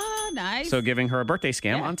wedding. Oh, nice. So giving her a birthday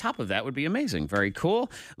scam on top of that would be amazing. Very cool.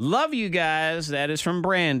 Love you guys. That is from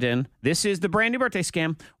Brandon. This is the brand new birthday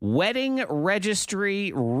scam. Wedding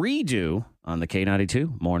registry redo on the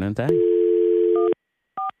K92 Morning Thang.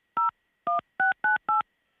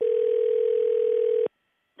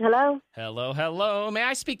 Hello? Hello. May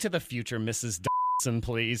I speak to the future Mrs. Dawson,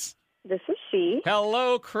 please? This is she.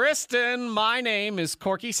 Hello, Kristen. My name is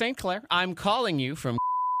Corky St. Clair. I'm calling you from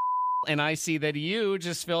and I see that you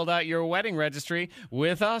just filled out your wedding registry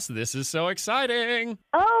with us. This is so exciting.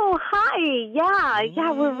 Oh, hi.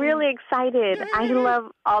 Yeah, we're really excited. I love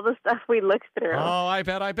all the stuff we looked through. Oh, I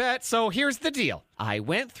bet. So here's the deal. I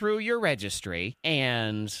went through your registry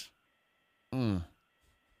and...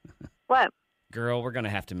 What? Girl, we're going to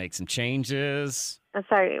have to make some changes. I'm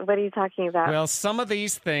sorry, what are you talking about? Well, some of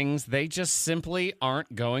these things, they just simply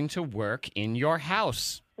aren't going to work in your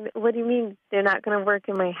house. What do you mean they're not going to work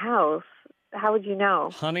in my house? How would you know?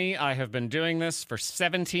 Honey, I have been doing this for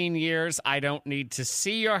 17 years. I don't need to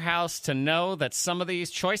see your house to know that some of these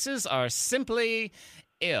choices are simply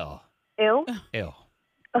ill. Ill? Ill.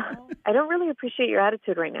 I don't really appreciate your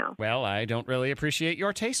attitude right now. Well, I don't really appreciate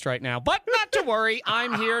your taste right now. But not to worry,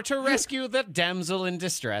 I'm here to rescue the damsel in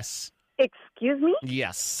distress. Excuse me?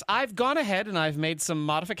 Yes. I've gone ahead and I've made some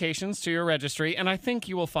modifications to your registry, and I think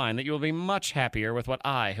you will find that you will be much happier with what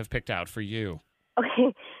I have picked out for you.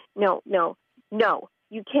 Okay. No.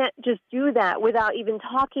 You can't just do that without even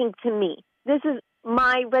talking to me. This is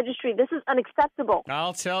my registry. This is unacceptable.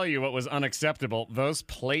 I'll tell you what was unacceptable. Those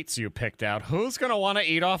plates you picked out. Who's going to want to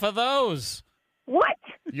eat off of those? What?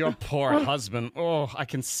 Your poor husband. Oh, I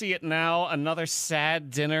can see it now. Another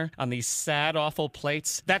sad dinner on these sad, awful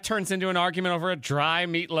plates. That turns into an argument over a dry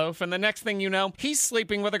meatloaf, and the next thing you know, he's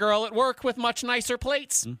sleeping with a girl at work with much nicer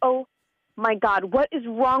plates. Oh, my God. What is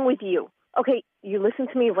wrong with you? Okay, you listen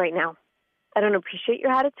to me right now. I don't appreciate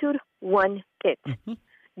your attitude one bit.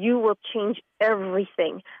 You will change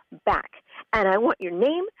everything back. And I want your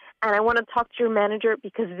name, and I want to talk to your manager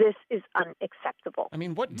because this is unacceptable. I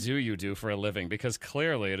mean, what do you do for a living? Because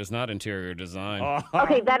clearly it is not interior design.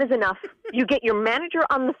 Okay, that is enough. You get your manager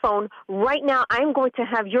on the phone right now. I'm going to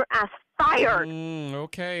have your ass fired.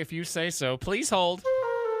 Okay, if you say so. Please hold.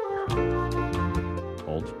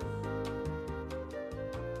 Hold.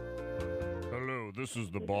 Hello, this is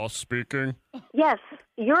the boss speaking. Yes,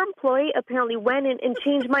 your employee apparently went in and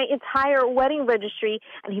changed my entire wedding registry,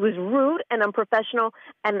 and he was rude and unprofessional,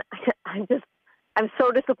 and I'm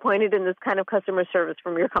so disappointed in this kind of customer service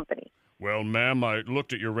from your company. Well, ma'am, I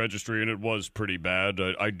looked at your registry, and it was pretty bad.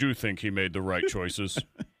 I do think he made the right choices.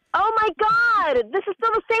 Oh, my God! This is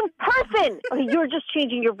still the same person! Okay, you're just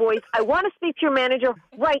changing your voice. I want to speak to your manager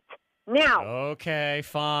right now. Okay,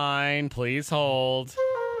 fine. Please hold.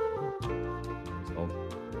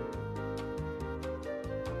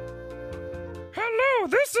 Hello,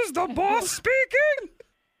 this is the boss speaking.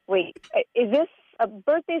 Wait, is this a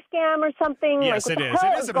birthday scam or something? Yes, like, it what is. the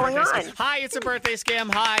hell It is a going birthday on? scam. Hi, it's a birthday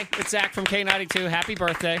scam. Hi, it's Zach from K92. Happy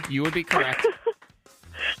birthday. You would be correct.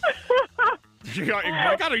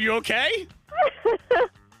 My God, are you okay?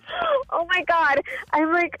 Oh my God,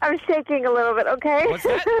 I'm shaking a little bit. Okay.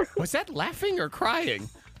 Was that laughing or crying?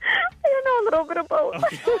 a little bit of both.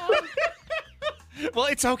 Well,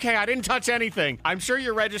 it's okay. I didn't touch anything. I'm sure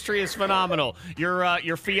your registry is phenomenal.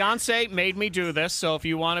 Your fiance made me do this, so if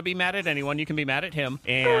you want to be mad at anyone, you can be mad at him.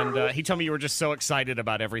 And he told me you were just so excited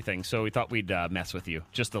about everything, so we thought we'd mess with you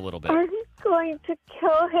just a little bit. I'm going to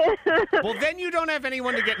kill him. Well, then you don't have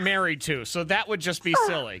anyone to get married to, so that would just be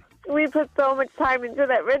silly. We put so much time into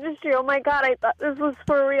that registry. Oh, my God. I thought this was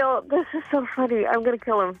for real. This is so funny. I'm going to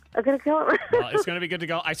kill him. Well, it's going to be good to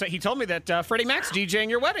go. He told me that Freddie Mac's DJing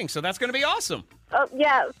your wedding, so that's going to be awesome.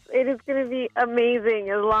 Yes, it is going to be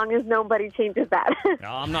amazing as long as nobody changes that. No,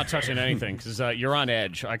 I'm not touching anything because you're on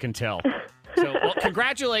edge. I can tell. So, well,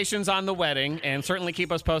 congratulations on the wedding, and certainly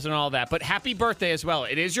keep us posted on all that. But happy birthday as well.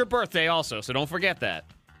 It is your birthday also, so don't forget that.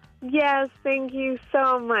 Yes, thank you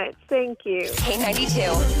so much. Thank you.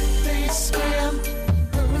 K92.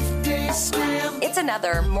 It's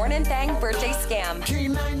another Morning Thang birthday scam.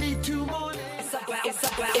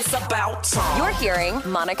 It's about time. You're hearing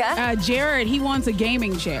Monica. Jared, he wants a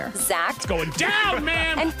gaming chair. Zach. It's going down,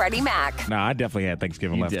 man. And Freddie Mac. No, I definitely had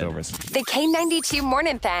Thanksgiving leftovers. The K92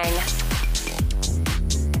 Morning Thang.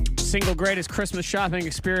 Single greatest Christmas shopping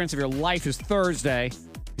experience of your life is Thursday,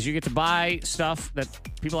 because you get to buy stuff that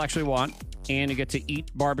people actually want, and you get to eat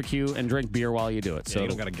barbecue and drink beer while you do it. So you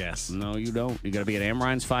don't got to guess. No, you don't. You got to be at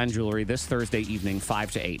Amrine's Fine Jewelry this Thursday evening,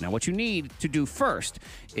 5 to 8. Now, what you need to do first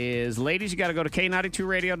is, ladies, you got to go to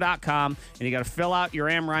K92radio.com, and you got to fill out your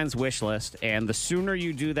Amrine's wish list. And the sooner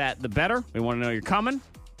you do that, the better. We want to know you're coming.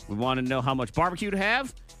 We want to know how much barbecue to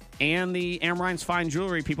have. And the Amrine's Fine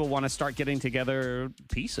Jewelry people want to start getting together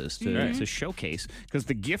pieces to showcase, because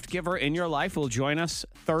the gift giver in your life will join us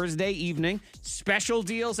Thursday evening. Special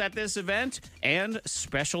deals at this event and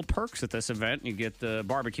special perks at this event. You get the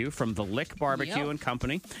barbecue from the Lick Barbecue and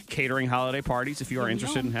Company, catering holiday parties if you are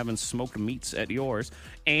interested in having smoked meats at yours,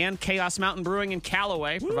 and Chaos Mountain Brewing in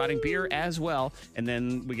Callaway providing beer as well. And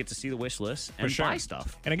then we get to see the wish list and buy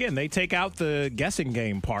stuff. And again, they take out the guessing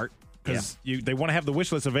game part. Because they want to have the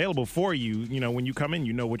wish list available for you. You know, when you come in,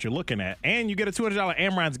 you know what you're looking at. And you get a $200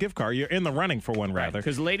 Amrine's gift card. You're in the running for one, rather.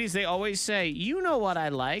 Because ladies, they always say, you know what I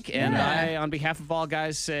like. And I, on behalf of all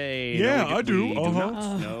guys, say, yeah, I do. We do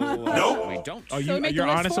not. No, we don't. You're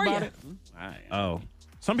honest about it? Oh.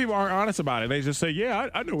 Some people aren't honest about it. They just say, yeah,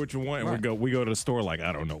 I know what you want. And we go to the store like,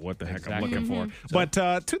 I don't know what the heck I'm looking for. But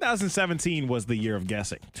 2017 was the year of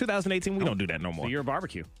guessing. 2018, we don't do that no more. The year of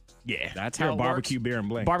barbecue. Yeah, that's how it barbecue, works. beer, and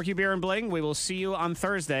bling. Barbecue, beer, and bling. We will see you on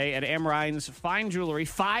Thursday at Amrine's Fine Jewelry,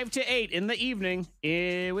 5 to 8 in the evening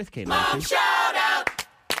with Kate. Mom shout out.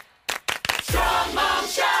 Strong mom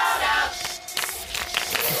shout out.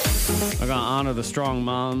 I'm going to honor the strong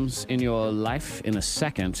moms in your life in a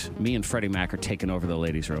second. Me and Freddie Mac are taking over the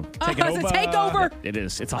ladies' room. It's a takeover. It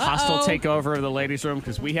is. It's a hostile takeover of the ladies' room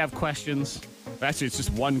because we have questions. Actually, it's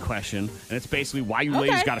just one question, and it's basically why you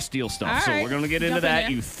ladies got to steal stuff. So we're going to get into that,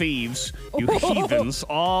 you thieves, you heathens.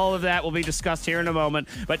 All of that will be discussed here in a moment.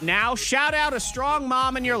 But now, shout out a strong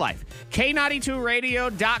mom in your life.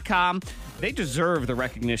 K92radio.com. They deserve the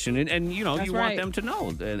recognition, and you know, you want them to know,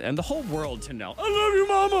 and the whole world to know. I love you,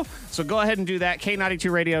 mama. So go ahead and do that.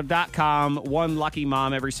 K92radio.com. One lucky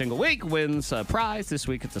mom every single week wins a prize. This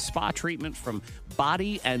week, it's a spa treatment from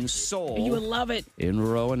Body and Soul. You would love it. In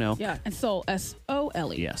Roanoke. Yeah, and Soul,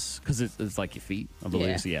 S-O-L-E. Yes, because it's like your feet, I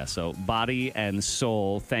believe. Yeah, so Body and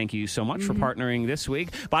Soul, thank you so much for partnering this week.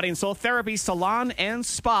 Body and Soul Therapy, Salon, and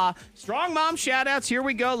Spa. Strong mom shout-outs. Here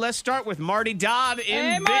we go. Let's start with Marty Dodd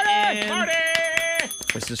in Benton. Marty!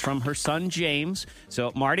 This is from her son, James.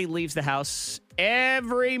 So Marty leaves the house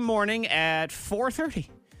every morning at 4:30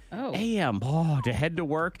 a.m. To head to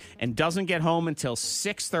work, and doesn't get home until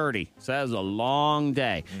 6:30. So that is a long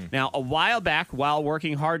day. Now, a while back, while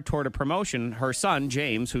working hard toward a promotion, her son,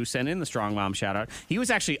 James, who sent in the Strong Mom shout-out, he was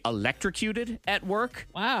actually electrocuted at work.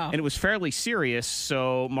 Wow. And it was fairly serious,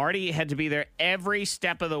 so Marty had to be there every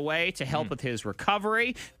step of the way to help with his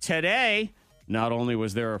recovery. Today, not only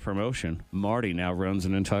was there a promotion, Marty now runs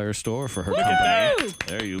an entire store for her company.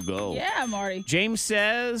 There you go. Yeah, Marty. James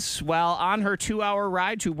says, while on her 2-hour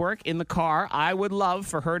ride to work in the car, I would love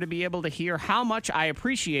for her to be able to hear how much I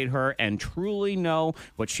appreciate her and truly know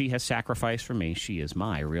what she has sacrificed for me. She is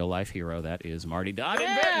my real-life hero. That is Marty Dodd.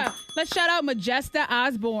 Yeah. Let's shout out Majesta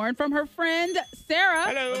Osborne from her friend Sarah.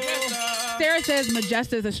 Hello. Majesta. Sarah says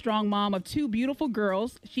Majesta is a strong mom of 2 beautiful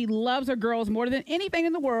girls. She loves her girls more than anything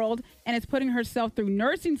in the world and is putting herself through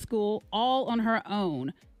nursing school all on her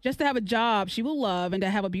own. Just to have a job she will love and to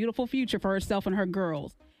have a beautiful future for herself and her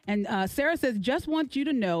girls. And Sarah says, just want you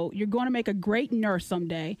to know you're going to make a great nurse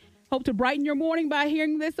someday. Hope to brighten your morning by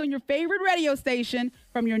hearing this on your favorite radio station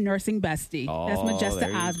from your nursing bestie. That's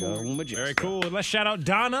Majesta Osborne. Very cool. Let's shout out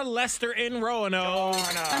Donna Lester in Roanoke.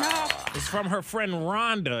 It's from her friend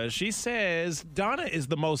Rhonda. She says, Donna is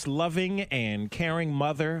the most loving and caring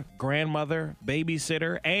mother, grandmother,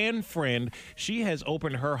 babysitter, and friend. She has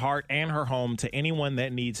opened her heart and her home to anyone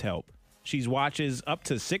that needs help. She watches up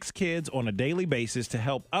to 6 kids on a daily basis to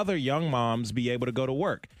help other young moms be able to go to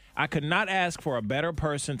work. I could not ask for a better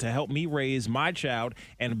person to help me raise my child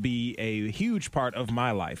and be a huge part of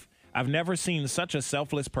my life. I've never seen such a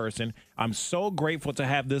selfless person. I'm so grateful to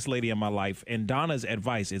have this lady in my life, and Donna's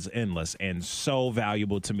advice is endless and so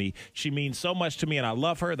valuable to me. She means so much to me, and I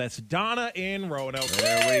love her. That's Donna in Roanoke.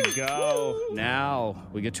 There we go. Now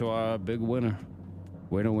we get to our big winner.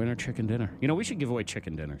 Winner, chicken dinner. You know, we should give away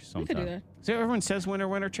chicken dinners sometime. We could do that. So everyone says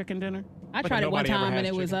winner, chicken dinner? I tried it one time, and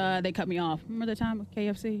it was, they cut me off. Remember the time with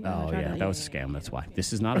KFC? Oh, yeah, that was a scam. That's why.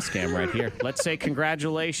 This is not a scam right here. Let's say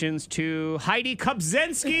congratulations to Heidi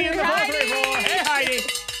Kubzinski in the birthday roll. Hey, Heidi.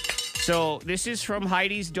 So this is from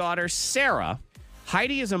Heidi's daughter, Sarah.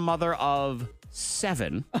 Heidi is a mother of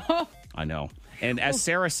 7. I know. And as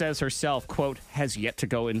Sarah says herself, quote, has yet to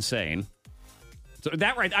go insane. So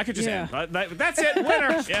that right, I could just end. That's it,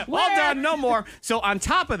 winner. All done, no more. So on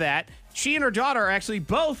top of that, she and her daughter are actually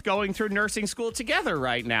both going through nursing school together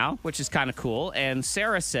right now, which is kind of cool. And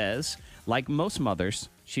Sarah says, like most mothers,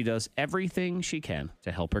 she does everything she can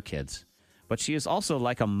to help her kids. But she is also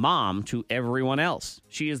like a mom to everyone else.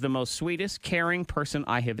 She is the most sweetest, caring person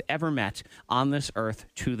I have ever met on this earth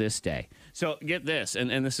to this day. So get this, and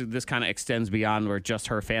this kind of extends beyond where just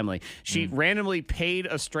her family. She randomly paid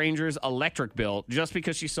a stranger's electric bill just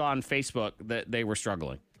because she saw on Facebook that they were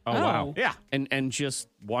struggling. Oh, wow. Yeah, and just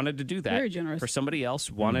wanted to do that. Very generous. For somebody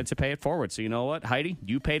else, wanted to pay it forward. So you know what, Heidi?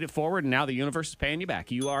 You paid it forward, and now the universe is paying you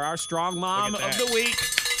back. You are our strong mom of the week.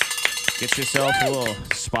 Get yourself a little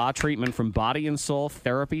spa treatment from Body and Soul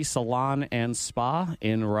Therapy Salon and Spa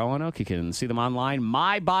in Roanoke. You can see them online,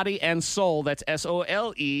 My Body and Soul. That's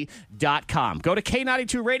SOLE.com. Go to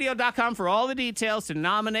K92radio.com for all the details to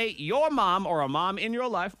nominate your mom or a mom in your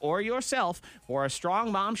life or yourself for a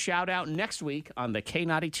strong mom shout out next week on the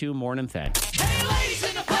K92 Morning Thing. Hey, ladies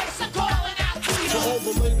in the place, I'm calling out to you. To all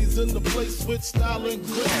the ladies in the place with style and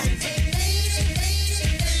grace.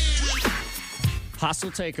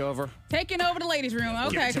 Hostile takeover. Taking over the ladies' room.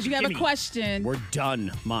 Okay, because you have a question. We're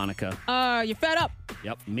done, Monica. You're fed up.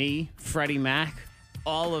 Yep. Me, Freddie Mac,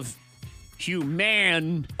 all of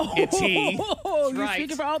humanity. You're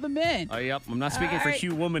speaking for all the men. Yep. I'm not speaking for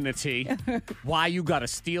humanity. Why you got to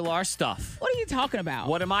steal our stuff? What are you talking about?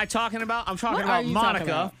 What am I talking about? I'm talking What about are you Monica. talking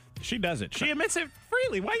about? She does it. She admits it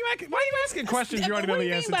freely. Why are you asking questions you already know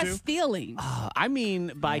the answer to? What do you mean by stealing? I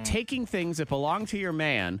mean by taking things that belong to your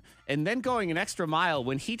man and then going an extra mile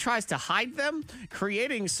when he tries to hide them,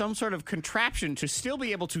 creating some sort of contraption to still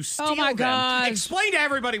be able to steal them. gosh. Explain to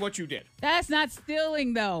everybody what you did. That's not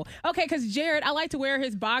stealing, though. Okay, because Jared, I like to wear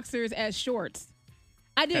his boxers as shorts.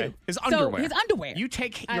 I do. Okay. His underwear. So his underwear. You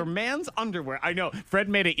take your man's underwear. I know. Fred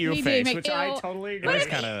made an ear He did face, make which I ill- totally agree. It is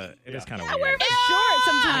kind of I wear weird. them shorts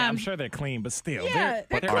sometimes. Yeah, I'm sure they're clean, but still. Yeah,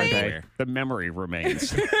 they're they're Are clean. they? The memory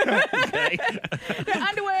remains. Okay. Their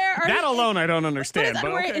underwear. Or That alone I don't But understand. his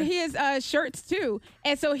But underwear okay. and his shirts too,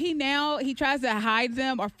 and so he tries to hide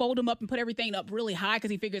them or fold them up and put everything up really high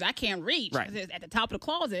because he figures I can't reach. Right. 'Cause it's at the top of the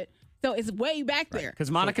closet, so it's way back there.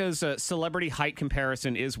 Because Monica's celebrity height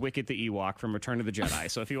comparison is Wicket the Ewok from Return of the Jedi.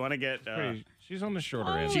 So if you want to get... she's on the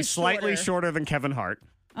shorter end. She's slightly shorter than Kevin Hart.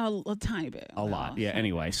 A tiny bit. A lot. Yeah,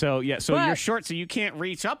 anyway. So you're short, so you can't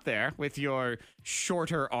reach up there with your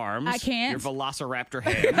shorter arms. I can't. Your velociraptor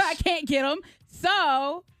hands. I can't get him.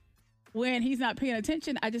 So when he's not paying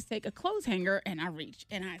attention, I just take a clothes hanger and I reach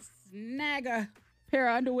and I snag a pair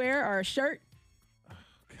of underwear or a shirt.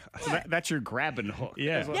 So that's your grabbing hook.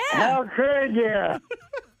 Yeah. How could you?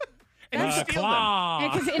 And you steal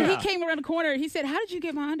them. And he came around the corner. He said, "How did you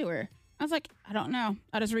get my underwear?" I was like, "I don't know.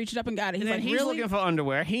 I just reached up and got it." He's And then like, he's "Really?" looking for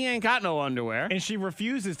underwear. He ain't got no underwear. And she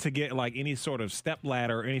refuses to get like any sort of step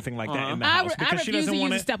ladder or anything like that in the I house refuse because she doesn't to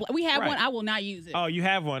want use a step. We have Right. one. I will not use it. Oh, you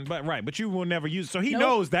have one, but you will never use it. So he Nope.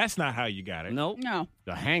 knows that's not how you got it. Nope. No.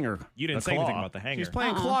 The hanger. You didn't The say anything claw. about the hanger. He's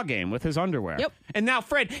playing claw game with his underwear. Yep. And now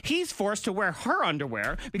Fred, he's forced to wear her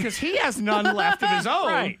underwear because he has none left of his own.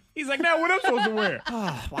 Right. He's like, now what am I supposed to wear?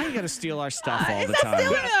 Why you got to steal our stuff all It's the not time?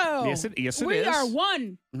 stealing, though. Yes, it is. We are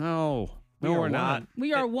one. No. No, we're not.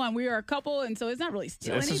 We are one. We are a couple, and so it's not really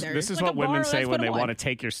stealing either. This is Like what a women bar, say let's when put they them want to on.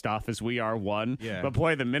 take your stuff is we are one. Yeah. But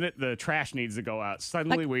boy, the minute the trash needs to go out,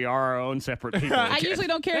 suddenly we are our own separate people. I usually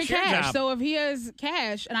don't carry That's your cash, job. so if he has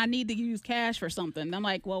cash and I need to use cash for something, I'm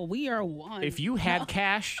like, well, we are one. If you had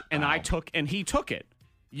cash and he took it,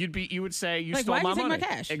 you would say you Like, stole why'd my you take my money.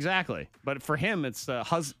 cash? Exactly. But for him, it's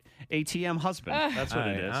ATM husband. That's what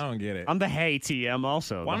it is. I don't get it. I'm the ATM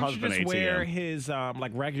also. Why the don't you husband just ATM. wear his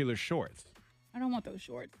like regular shorts? I don't want those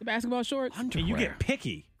shorts. The basketball shorts. And you get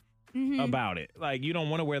picky about it. Like you don't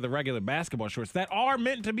want to wear the regular basketball shorts that are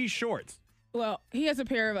meant to be shorts. Well, he has a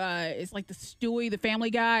pair of it's like the Stewie, the Family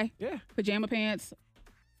Guy. Yeah. Pajama pants.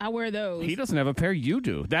 I wear those. He doesn't have a pair. You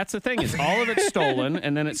do. That's the thing. Is all of it stolen,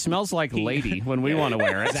 and then it smells like lady when we want to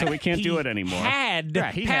wear it, so we can't do it anymore.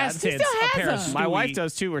 He past tense, a pair of My Stewie- wife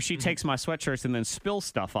does too, where she takes my sweatshirts and then spills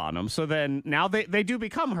stuff on them. So then now they do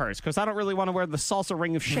become hers because I don't really want to wear the salsa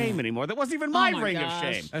ring of shame anymore. That wasn't even my ring of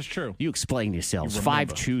shame. That's true. You explain yourselves.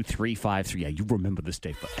 52353. Yeah, you remember this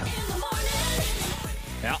day forever.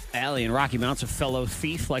 Yeah, Allie and Rocky Mount's a fellow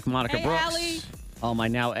thief like Monica Hey, Brooks. Allie. All my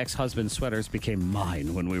now ex-husband's sweaters became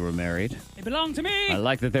mine when we were married. They belong to me. I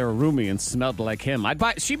like that they were roomy and smelled like him.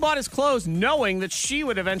 She bought his clothes knowing that she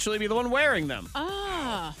would eventually be the one wearing them.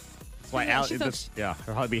 Ah. That's why Yeah, Allie,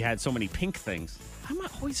 her hubby had so many pink things. I'm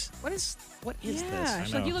not always. What is this? Yeah.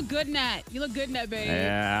 She's like, you look good in that. You look good in that, babe.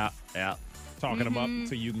 Yeah. Talking them up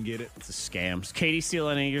so you can get it. It's a scam. Katie steal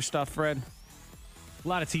any of your stuff, Fred? A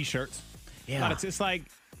lot of T-shirts. Yeah. It's like,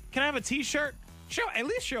 can I have a T-shirt? At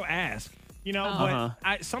least she'll ask. You know,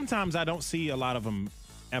 but sometimes I don't see a lot of them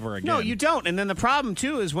ever again. No, you don't. And then the problem,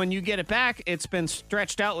 too, is when you get it back, it's been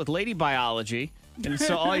stretched out with lady biology. And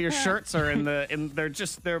so all your shirts are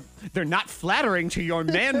they're not flattering to your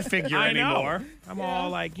man figure I know. anymore. I'm all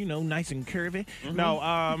like, nice and curvy.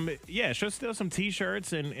 No, she'll steal some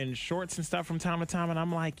T-shirts and shorts and stuff from time to time. And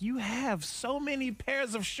I'm like, you have so many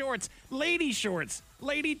pairs of shorts, lady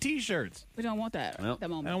T-shirts. We don't want that at the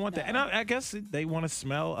moment. I don't want that. And I guess they want to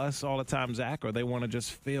smell us all the time, Zach, or they want to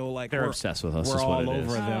just feel like They're obsessed with us, We're is all what it over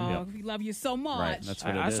is. them. We love you so much. Right, that's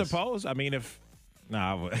what I it is. suppose. I mean, if...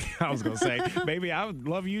 No, I was going to say, maybe I would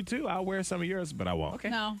love you too. I'll wear some of yours, but I won't. Okay.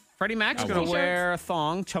 No. Freddie Mac's I going won't. to wear a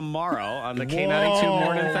thong tomorrow on the K92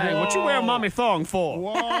 Morning Thing. What you wear a mommy thong for?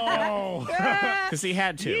 Whoa. Because he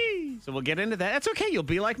had to. So we'll get into that. That's okay. You'll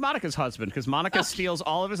be like Monica's husband because Monica steals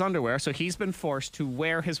all of his underwear, so he's been forced to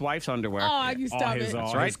wear his wife's underwear. Oh, you stop it.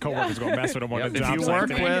 All right. his coworkers going to mess with him on the If job you site.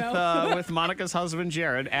 work with Monica's husband,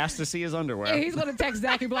 Jared, ask to see his underwear. He's going to text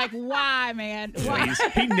Zach and be like, why, man? Why?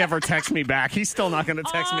 He never texts me back. He's still not going to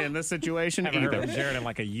text me in this situation Haven't heard either. from Jared in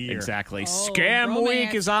like a year. Exactly. Oh, Scam romance.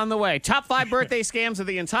 week is on the way. Top 5 birthday scams of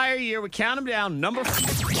the entire year. We count them down. Number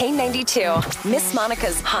 4. K92, Miss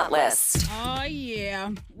Monica's Hot List. Oh, yeah.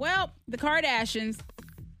 Well, the Kardashians,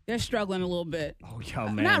 they're struggling a little bit. Oh, yeah,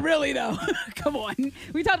 man. Not really, though. Come on.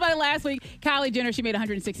 We talked about it last week. Kylie Jenner, she made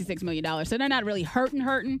 $166 million. So they're not really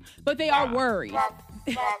hurting, but they are worried.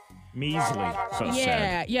 Measly. So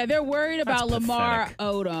sad. Yeah, they're worried about That's Lamar pathetic.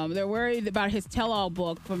 Odom. They're worried about his tell-all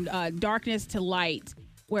book, From Darkness to Light,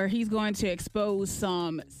 where he's going to expose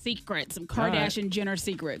some secrets, some Kardashian Jenner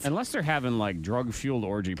secrets. Unless they're having like drug-fueled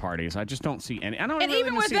orgy parties, I just don't see any. I don't And really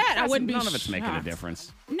even with see, that, I wouldn't be None of it's making a shocked.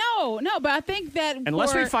 difference. No, but I think that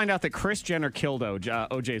Unless we for- find out that Kris Jenner killed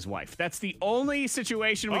OJ's wife. That's the only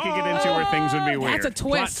situation we could get into where things would be weird. That's a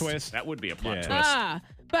twist. Plot twist. That would be a plot twist.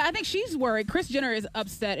 But I think she's worried. Kris Jenner is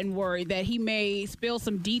upset and worried that he may spill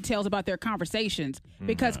some details about their conversations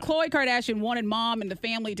because Khloe Kardashian wanted mom and the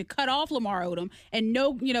family to cut off Lamar Odom and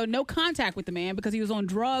no contact with the man because he was on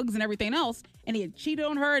drugs and everything else, and he had cheated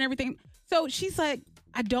on her and everything. So she's like,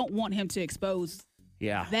 I don't want him to expose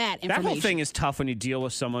Yeah. that That whole information. thing is tough when you deal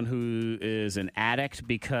with someone who is an addict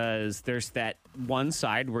because there's that one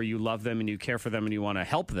side where you love them and you care for them and you want to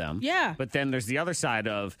help them. Yeah. But then there's the other side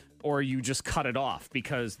of, or you just cut it off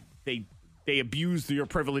because they abused your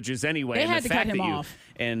privileges anyway. They and had the to cut fact him that you, off.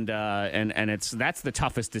 And that's the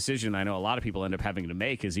toughest decision I know a lot of people end up having to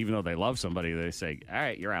make is even though they love somebody, they say, all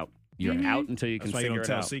right, you're out. You're out until you That's can why you figure don't it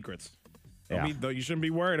tell out. secrets. Yeah. You shouldn't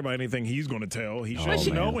be worried about anything he's going to tell. He shouldn't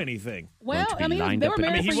man. know anything. Well, to be I mean, lined they up were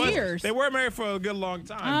in- married I mean, for years. They were married for a good long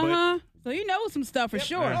time, So you know some stuff for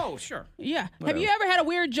sure. Oh, sure. Yeah. Whatever. Have you ever had a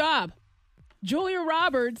weird job? Julia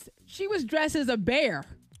Roberts, she was dressed as a bear.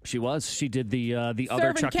 She was. She did the other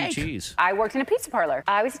Serving Chuck E. cake. Cheese. I worked in a pizza parlor.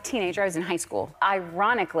 I was a teenager. I was in high school.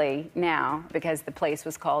 Ironically, now, because the place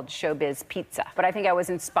was called Showbiz Pizza. But I think I was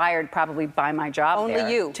inspired probably by my job Only there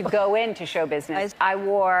you. to go into show business. I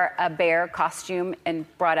wore a bear costume and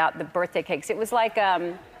brought out the birthday cakes. It was like,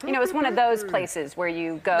 it was one of those places where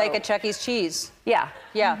you go. Like a Chuck E. Cheese. Yeah.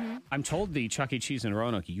 Yeah. Mm-hmm. I'm told the Chuck E. Cheese in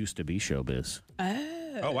Roanoke used to be Showbiz.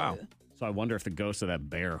 Oh, wow. So I wonder if the ghost of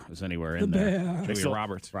that bear is anywhere in there. Julia Still,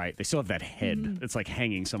 Roberts. Right. They still have that head. It's like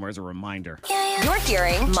hanging somewhere as a reminder. You're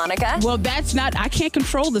hearing Monica, Well, I can't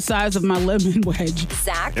control the size of my lemon wedge.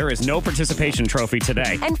 Zach, There is no participation trophy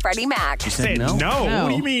today. and Freddie Mac. You said no? No. What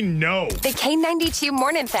do you mean, no? The K92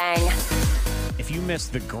 Morning Thang. If you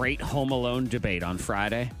missed the great Home Alone debate on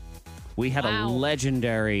Friday, we had a Wow.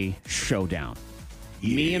 legendary showdown.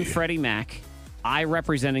 Me and Freddie Mac, I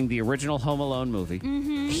representing the original Home Alone movie.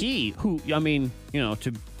 Mm-hmm. He,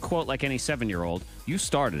 to quote like any 7-year-old, you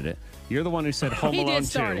started it. You're the one who said Home He did Alone 2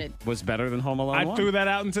 start it. was better than Home Alone I 1. threw that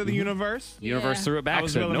out into the universe. The universe Yeah. threw it back. I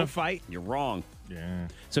was said, willing to "Nope, fight." You're wrong. Yeah.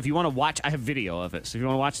 So if you want to watch, I have video of it. So if you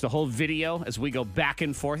want to watch the whole video as we go back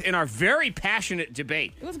and forth in our very passionate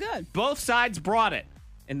debate, It was good. both sides brought it.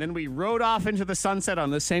 And then we rode off into the sunset on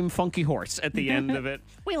the same funky horse at the end of it.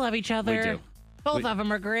 We love each other. We do. Both of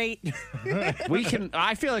them are great.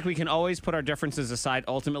 I feel like we can always put our differences aside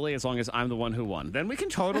ultimately as long as I'm the one who won. Then we can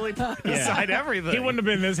totally put aside everything. He wouldn't have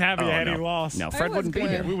been this happy had he lost. No, Fred was wouldn't be good.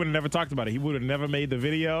 here. We would have never talked about it. He would have never made the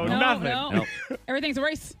video. No, Nothing. no. Everything's a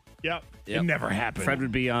race. Yep. Yep. It never happened. Fred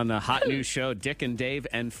would be on a hot news show, Dick and Dave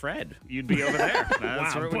and Fred. You'd be over there. That's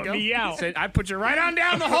Wow, where it would put go. me out. So I'd put you right on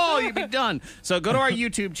down the hall. You'd be done. So go to our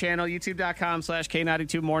YouTube channel,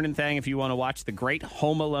 youtube.com/K92 Morning Thang if you want to watch the great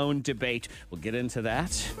Home Alone debate. We'll get into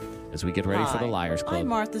that as we get ready for the Liars Club. I'm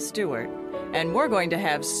Martha Stewart, and we're going to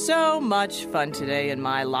have so much fun today in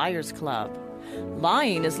my Liars Club.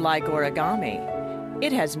 Lying is like origami.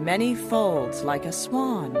 It has many folds like a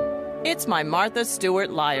swan. It's my Martha Stewart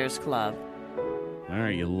Liars Club. All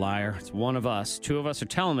right, you liar. It's one of us. Two of us are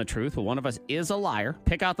telling the truth, but one of us is a liar.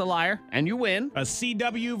 Pick out the liar, and you win. A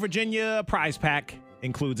CW Virginia prize pack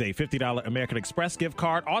includes a $50 American Express gift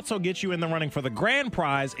card. Also gets you in the running for the grand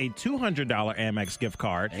prize, a $200 Amex gift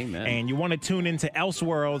card. Amen. And you want to tune into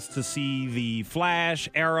Elseworlds to see the Flash,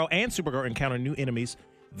 Arrow, and Supergirl encounter new enemies.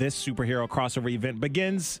 This superhero crossover event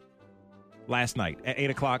begins last night at 8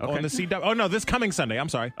 o'clock on the CW. Oh, no, this coming Sunday. I'm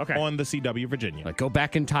sorry. Okay. On the CW Virginia. Like, go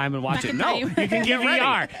back in time and watch Back it. in No, time. you can get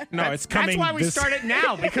VR. ready. No, it's coming. That's why we this- start it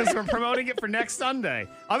now, because we're promoting it for next Sunday.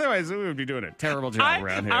 Otherwise, we would be doing a terrible job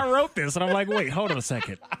around here. I wrote this, and I'm like, wait, hold on a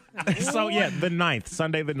second. So, yeah, the 9th,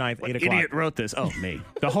 Sunday the 9th, 8 o'clock. Idiot wrote this. Oh, me.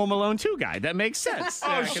 The Home Alone 2 guy. That makes sense.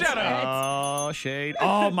 Oh, shut up. Oh, shade.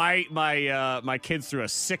 Oh, my kids threw a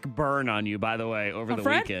sick burn on you, by the way, over the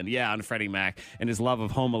Fred? weekend. Yeah, on Freddie Mac and his love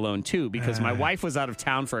of Home Alone 2, because my wife was out of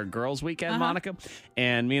town for a girls' weekend, Monica,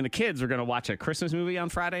 and me and the kids were going to watch a Christmas movie on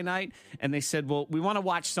Friday night, and they said, well, we want to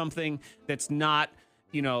watch something that's not,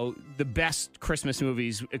 the best Christmas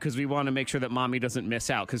movies, because we want to make sure that Mommy doesn't miss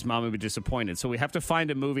out, because Mommy would be disappointed. So we have to find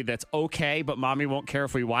a movie that's okay, but Mommy won't care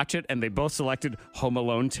if we watch it, and they both selected Home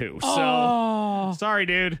Alone 2. So, sorry,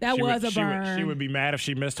 dude. That She was would- a burn. She would be mad if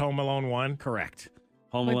she missed Home Alone 1. Correct.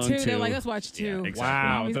 Home But Alone 2, 2. they're like, let's watch 2. Yeah, exactly.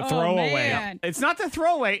 Wow, Mommy's, the oh, throwaway. man. It's not the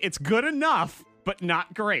throwaway. It's good enough, but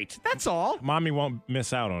not great. That's all. Mommy won't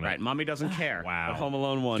miss out on it. Right, Mommy doesn't care. Wow. But Home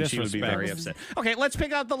Alone 1, she would be Disrespect. very upset. Okay, let's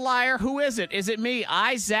pick out the liar. Who is it? Is it me?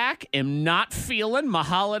 I, Zach, am not feeling my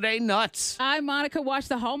holiday nuts. I, Monica, watched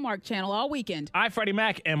the Hallmark Channel all weekend. I, Freddie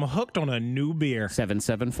Mac, am hooked on a new beer.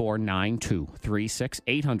 774-9236.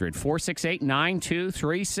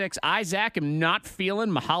 800-468-9236. I, Zach, am not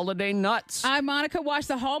feeling my holiday nuts. I, Monica, watched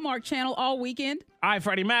the Hallmark Channel all weekend. I,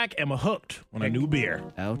 Freddie Mac, am hooked on a new beer.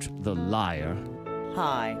 Out the liar.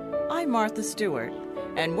 Hi, I'm Martha Stewart,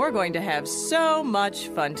 and we're going to have so much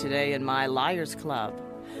fun today in my Liars Club.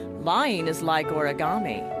 Lying is like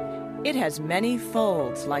origami. It has many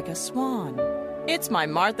folds like a swan. It's my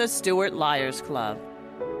Martha Stewart Liars Club.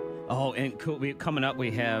 Oh, and coming up,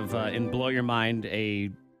 we have, in Blow Your Mind, a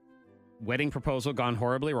wedding proposal gone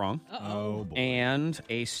horribly wrong. Oh, boy. And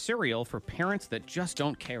a cereal for parents that just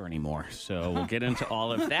don't care anymore. So we'll get into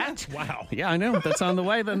all of that. Wow. Yeah, I know. That's on the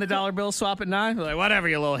way. Then the dollar bill swap at 9. We're like, whatever,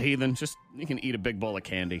 you little heathen. Just, you can eat a big bowl of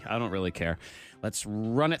candy. I don't really care. Let's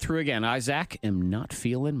run it through again. I, Zach, am not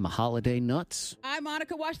feeling my holiday nuts. I,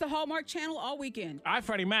 Monica, watched the Hallmark Channel all weekend. I,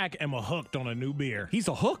 Freddie Mac, am hooked on a new beer. He's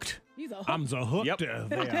a hooked. He's a hook. I'm the hooked Yep. there.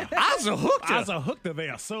 I's a hooked. I's a hooked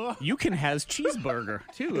there, sir. You can has cheeseburger,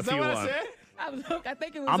 too, Is if that you what want. I said? I was hooked. I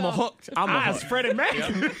think it was. I'm a hooked. I'm a I's hooked. Freddie Mac.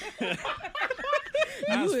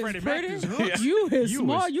 I was is Freddie pretty. Mac is hooked. You is You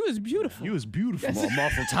smart. is- You is beautiful. You was beautiful. I'm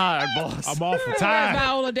awful tired, boss. I'm awful All right, tired.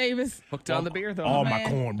 Viola Davis. Hooked on the beer, though. All my man.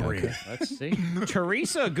 cornbread. Let's see.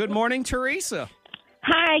 Teresa. Good morning, Teresa.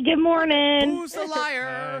 Hi, good morning. Who's the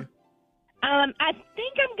liar? I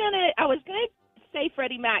think I was gonna say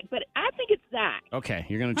Freddie Mac, but I think it's Zach. Okay,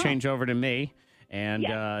 you're going to change over to me. And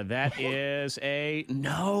that is a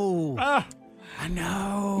no. I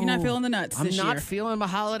know. You're not feeling the nuts I'm this year. not feeling my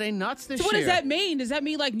holiday nuts this So what year. does that mean? Does that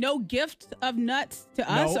mean like no gift of nuts to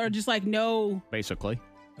us, No. or just like no? Basically.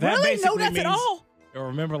 That Really? No basically nuts at means- all?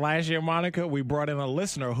 Remember last year, Monica, we brought in a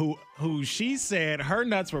listener who she said her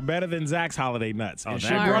nuts were better than Zach's holiday nuts. And she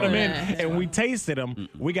that- brought them in, Yeah. and we tasted them.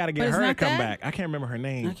 We got to But get it's her to not come that? back. I can't remember her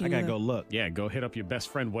name. I can't got to either. go look. Yeah, go hit up your best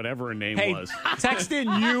friend, whatever her name Hey, was. text in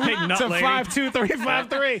you Hey, nut to lady.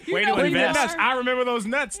 52353. Way to Bring your invest. nuts. I remember those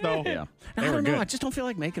nuts, though. Yeah. They I were don't know. good. I just don't feel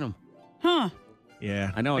like making them. Huh?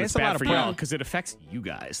 Yeah. I know, and it's a lot bad of for prep. you because it affects you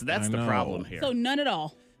guys. That's I the know. problem here. So none at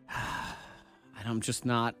all. And I'm just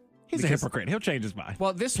not. He's a hypocrite. He'll change his mind.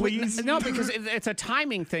 Well, this Please? week, no, because it's a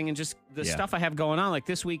timing thing and just the Yeah. stuff I have going on. Like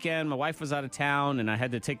this weekend, my wife was out of town and I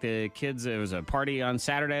had to take the kids. There was a party on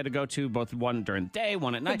Saturday I had to go to, both one during the day,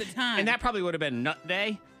 one at night. the time. And that probably would have been nut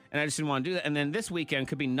day. And I just didn't want to do that. And then this weekend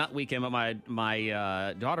could be nut weekend, but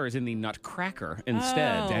my daughter is in the nutcracker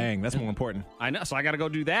instead. Oh. Dang, that's more important. I know, so I got to go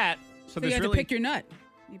do that. So So you there's have really to pick your nut.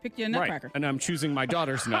 You picked your right, nutcracker. and I'm choosing my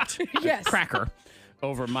daughter's nut Yes. cracker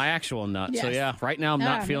over my actual nut. So Yes. yeah, right now I'm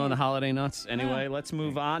not Ah, feeling man. the holiday nuts. Anyway, let's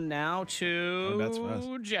move on now to that's for us.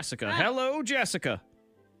 Jessica. Hello, Jessica.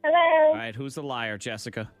 Hello. All right, who's the liar,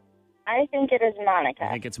 Jessica? I think it is Monica.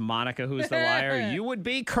 I think it's Monica who's the liar. You would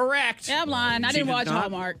be correct. Yeah, I'm lying. I She didn't did watch not-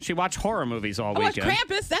 Hallmark. She watched horror movies all I watched weekend.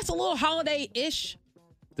 Krampus. That's a little holiday-ish.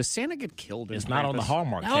 Does Santa get killed in It's not on the Krampus?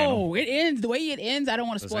 Hallmark channel. No, it ends the way it ends. I don't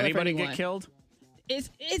want to Does spoil it for anybody anyone. get killed? It's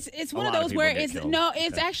A one of lot of those people where get it's killed. no,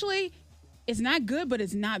 it's Okay. actually it's not good, but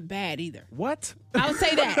it's not bad either. What? I'll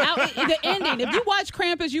say that. The ending. If you watch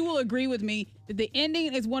Krampus, you will agree with me that the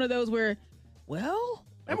ending is one of those where, well,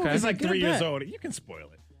 That Okay. movie's like Good or 3 years bad? old. You can spoil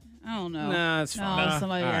it. I don't know. Nah, it's fine. No,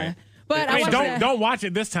 somebody. all right. But I Hey, watched don't that. don't watch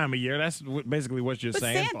it this time of year. That's basically what you're But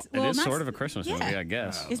saying. Santa- It well, is not- sort of a Christmas movie, I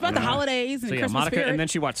guess. It's about the holidays and So yeah, Christmas Monica, spirit. and then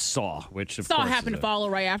she watched Saw, which of Saw course happened is to follow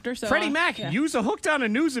right after. So Freddie Mac, yeah. you's a hooked on a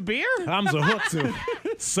news of beer? I'm so hooked to,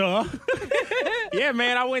 sir. Yeah,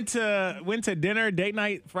 man. I went to dinner, date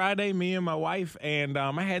night Friday. Me and my wife, and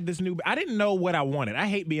I had this new. I didn't know what I wanted. I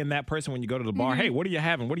hate being that person when you go to the bar. Hey, what are you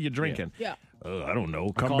having? What are you drinking? Yeah. I don't know.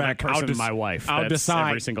 call Come that back. person my wife. I'll That's decide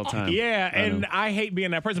every single time. Yeah, I and know. I hate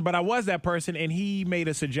being that person, but I was that person, and he made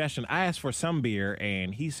a suggestion. I asked for some beer,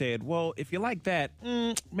 and he said, "Well, if you like that,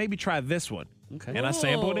 maybe try this one." Okay. And I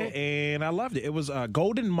sampled it, and I loved it. It was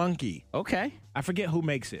Golden Monkey. Okay. I forget who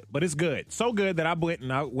makes it, but it's good. So good that I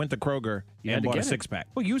went to Kroger You and had to bought a get it. 6-pack.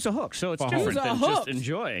 Well, use a hook, so it's For different Use a than hook. just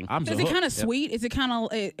enjoying. I'm so Is it hooked. kind of sweet? Is it kind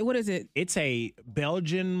of what is it? It's a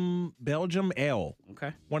Belgium ale.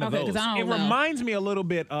 Okay. One of Okay, those. 'cause I don't It know. reminds me a little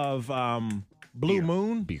bit of Blue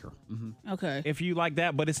Moon. Beer. Okay. If you like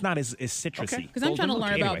that, but it's not as citrusy. Okay. Because I'm trying to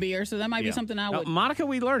learn Anyway. about beer, so that might be Yeah. something I Now, would. Monica,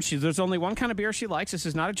 we learned there's only one kind of beer she likes. This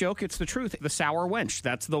is not a joke. It's the truth. The Sour Wench.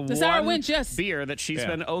 That's the one Sour Wench, yes. beer that she's Yeah.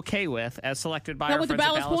 been okay with as selected by That our with the friends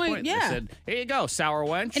at Ballast Ballast Point, They yeah. said, here you go, Sour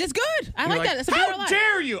Wench. And it's good. I You're like that. It's a beer I How like.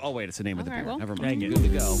 dare you? Oh, wait, it's the name of the Okay, beer. well. Never Dang mind. it. Good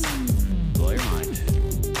to go. Blow your mind.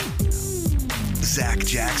 Zach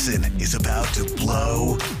Jackson is about to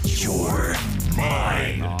blow your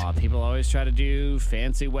mind. Aw, people always try to do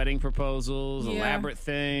fancy wedding proposals, Yeah. elaborate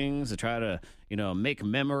things, to try to, make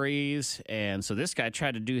memories. And so this guy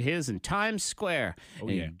tried to do his in Times Square. Oh,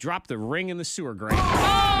 and yeah. he dropped the ring in the sewer grate.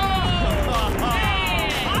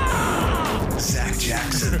 Zach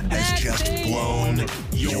Jackson has just blown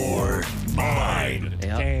your mind.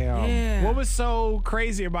 Yep. Damn. Yeah. What was so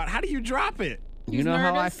crazy about how do you drop it? You know how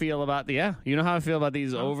I nervous? feel about you know how I feel about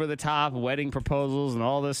these over the top wedding proposals and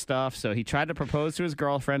all this stuff. So he tried to propose to his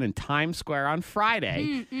girlfriend in Times Square on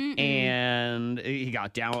Friday, and he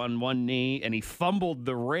got down on one knee and he fumbled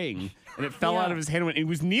the ring, and it fell Yeah. out of his hand when he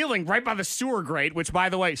was kneeling right by the sewer grate. Which, by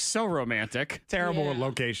the way, so romantic. Terrible Yeah.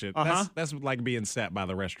 location. Uh-huh. That's like being set by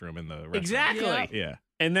the restroom in the restaurant. Exactly. Yeah. Yeah.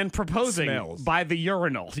 And then proposing Smells. by the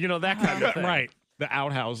urinal. That kind of thing. Right. The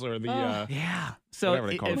outhouse or the Yeah. So Whatever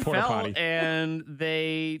they call it, it porta fell, potty. and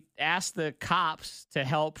they asked the cops to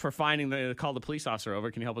help for finding they called the police officer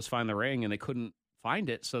over. Can you help us find the ring? And they couldn't find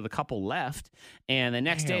it, so the couple left. And the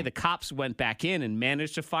next day, Damn. the cops went back in and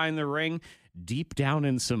managed to find the ring deep down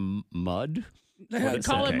in some mud.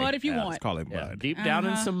 Call it okay. mud if you Yeah, want. let's call it Yeah, mud. deep down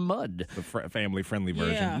in Uh-huh. some mud. The family-friendly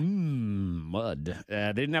version. Yeah. Mud.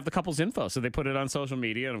 They didn't have the couple's info, so they put it on social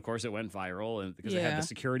media, and of course, it went viral, and because they had Yeah. the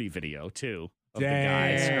security video too. of the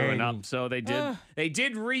guy screwing up. So they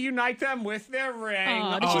did reunite them with their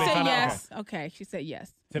ring. Did she say yes? Okay, she said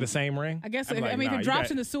yes. To the same ring? I guess, I'm like, if nah, it drops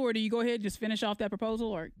in the sewer, do you go ahead and just finish off that proposal?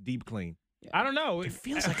 Or deep clean. I don't know. It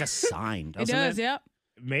feels like a sign, doesn't it? Does, yep.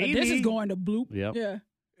 Maybe. But this is going to bloop. Yep. Yeah.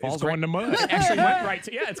 It's going to mud. It actually went right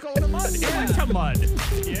to, it's going to mud. It went to mud.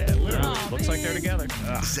 Yeah, literally. Looks like they're together.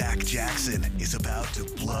 Zach Jackson is about to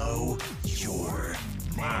blow your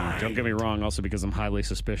mind. Don't get me wrong, also because I'm highly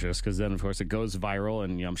suspicious, because then, of course, it goes viral,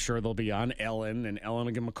 and I'm sure they'll be on Ellen, and Ellen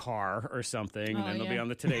will give them a car or something, and then they'll be on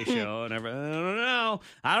the Today Show, and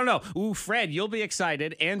I don't know. Ooh, Fred, you'll be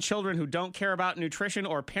excited, and children who don't care about nutrition,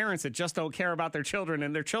 or parents that just don't care about their children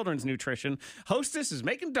and their children's nutrition. Hostess is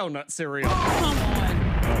making donut cereal. Come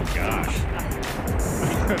on. Oh, gosh.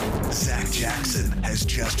 Zach Jackson has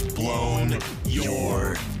just blown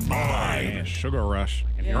your mind. Sugar rush.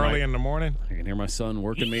 Early in the morning. I can hear my son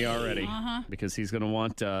working me already because he's going to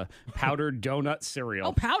want powdered donut cereal.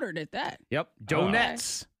 Oh, powdered at that. Yep.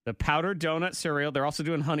 Donuts. The powdered donut cereal. They're also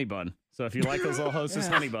doing honey bun. So if you like those little Hostess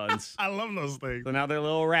honey buns. I love those things. So now they're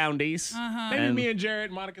little roundies. Maybe me and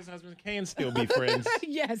Jared, Monica's husband, can still be friends.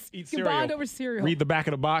 Yes. Eat you can bond over cereal. Read the back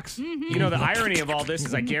of the box. You know, the irony of all this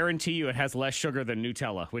is I guarantee you it has less sugar than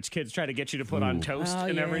Nutella, which kids try to get you to put on toast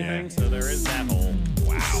and everything. So there is that whole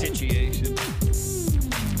situation.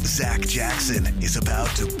 Zach Jackson is about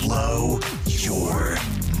to blow your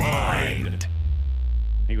mind.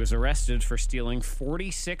 He was arrested for stealing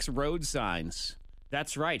 46 road signs.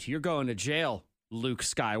 That's right. You're going to jail, Luke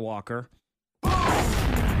Skywalker.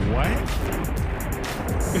 What?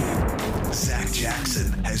 Zach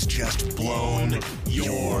Jackson has just blown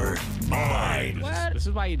your mind. What? This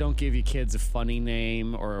is why you don't give your kids a funny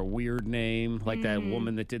name or a weird name, like that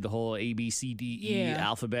woman that did the whole ABCDE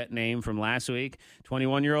alphabet name from last week.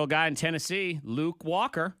 21-year-old guy in Tennessee, Luke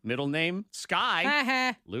Walker, middle name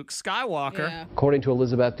Sky. Luke Skywalker. Yeah. According to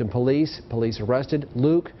Elizabethton police arrested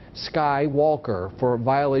Luke Skywalker for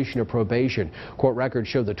violation of probation. Court records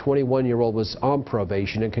show the 21-year-old was on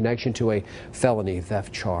probation in connection to a felony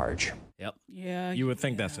theft charge. Yep. Yeah. You would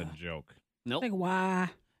think that's a joke. Nope. Like, why?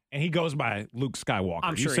 And he goes by Luke Skywalker.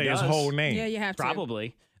 I'm sure you say he does. his whole name. Yeah, you have to.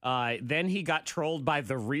 Probably. Then he got trolled by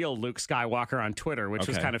the real Luke Skywalker on Twitter, which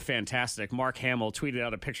was kind of fantastic. Mark Hamill tweeted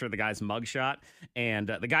out a picture of the guy's mugshot, and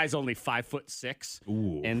the guy's only 5'6".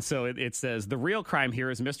 Ooh. And so it says, the real crime here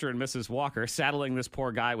is Mr. and Mrs. Walker saddling this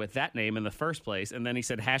poor guy with that name in the first place. And then he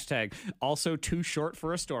said, hashtag, also too short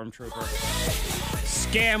for a stormtrooper.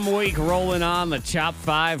 Scam week rolling on, the top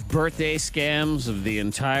 5 birthday scams of the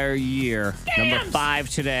entire year. Number 5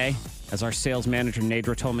 today, as our sales manager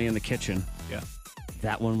Nadra told me in the kitchen. Yeah.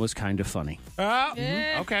 That one was kind of funny.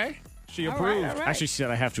 Okay. She approved. All right. Actually, she said,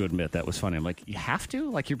 I have to admit that was funny. I'm like, you have to?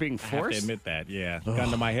 Like you're being I have forced? to admit that, yeah. Gun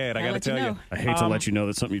to my head. I got to let you tell you. know. I hate to let you know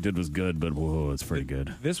that something you did was good, but whoa, it's pretty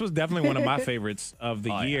good. This was definitely one of my favorites of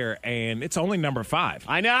the year, and it's only number 5.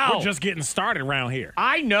 I know. We're just getting started around here.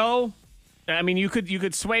 I know. I mean, you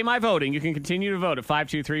could sway my voting. You can continue to vote at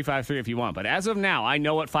 5-2-3-5-3 if you want. But as of now, I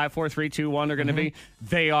know what 5, 4, 3, 2, 1 are going to be.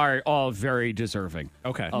 They are all very deserving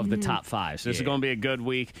of the top 5. So this is going to be a good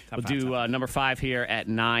week. We'll do number 5 here at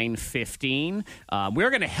 9:15. We're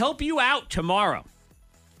going to help you out tomorrow.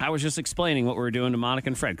 I was just explaining what we were doing to Monica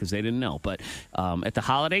and Fred because they didn't know. But at the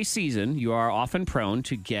holiday season, you are often prone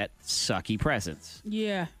to get sucky presents.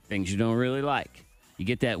 Yeah. Things you don't really like. You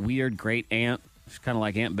get that weird great aunt. It's kind of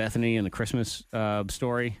like Aunt Bethany in the Christmas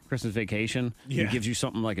story, Christmas Vacation. Yeah. Who gives you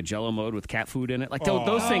something like a Jell-O mode with cat food in it. Like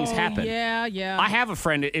those things happen. Yeah. I have a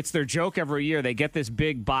friend. It's their joke every year. They get this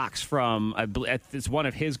big box from it's one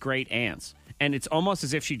of his great aunts, and it's almost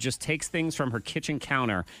as if she just takes things from her kitchen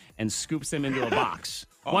counter and scoops them into a box.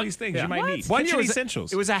 All these things you might need. One year Kitchen was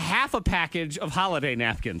essentials. It was a half a package of holiday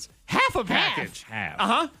napkins. Half a package.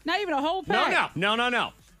 Half. Not even a whole pack.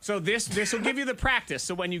 No. So this will give you the practice.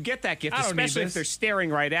 So when you get that gift, especially if they're staring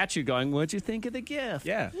right at you going, what'd you think of the gift?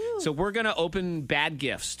 Yeah. So we're going to open bad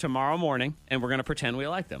gifts tomorrow morning, and we're going to pretend we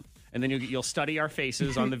like them. And then you'll study our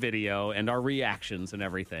faces on the video and our reactions and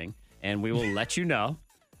everything, and we will let you know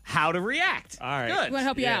how to react. All right. Good. We want to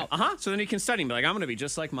help you out. So then you can study and be like, I'm going to be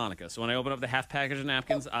just like Monica. So when I open up the half package of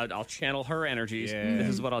napkins, I'll channel her energies. Yeah. This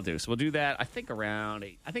is what I'll do. So we'll do that, I think, around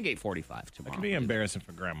 8:45 tomorrow. It can be embarrassing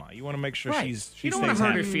for Grandma. You want to make sure Right. she You don't want stays to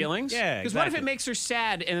hurt her happy. feelings. Yeah, Because what if it exactly. makes her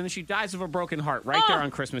sad and then she dies of a broken heart right there on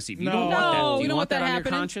Christmas Eve? You No. don't want that. No, Do you you don't want want that that on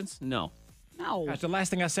happening. your conscience? No. No. Gosh, the last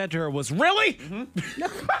thing I said to her was, really?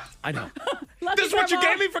 I know. This is what you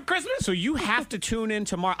gave me for Christmas? So you have to tune in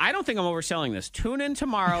tomorrow. I don't think I'm overselling this. Tune in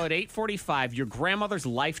tomorrow at 8:45. Your grandmother's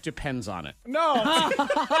life depends on it. No.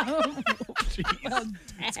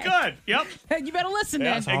 It's good. Yep. You better listen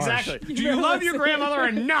then. Exactly. Do you love your grandmother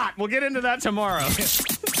or not? We'll get into that tomorrow.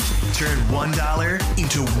 Turn $1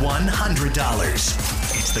 into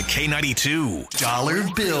 $100. It's the K92 Dollar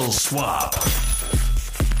Bill Swap.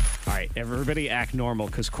 All right, everybody act normal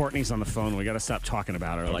because Courtney's on the phone. We got to stop talking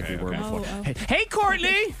about her like we were before. Hey,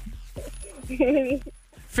 Courtney.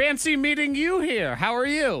 Fancy meeting you here. How are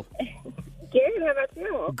you? Good. How about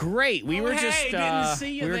you? Great. We were just didn't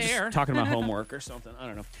see you just there. talking about homework or something. I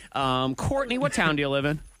don't know. Courtney, what town do you live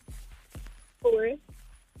in? Forest.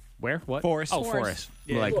 Where? What? Forest. Oh, Forest.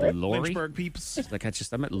 Yeah. Like Forest. Lori? Lynchburg peeps. Like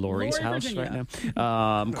I'm at Lori's Lori, house Virginia. right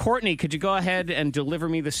now. Courtney, could you go ahead and deliver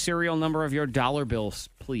me the serial number of your dollar bills,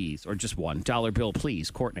 please? Or just one dollar bill,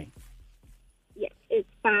 please, Courtney. Yes, it's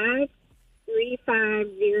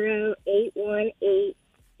 535081829G.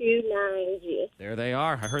 There they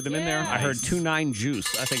are. I heard them in there. I heard 29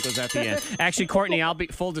 juice, I think was at the end. Actually, Courtney, I'll be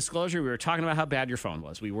full disclosure. We were talking about how bad your phone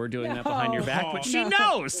was. We were doing that behind your back, but she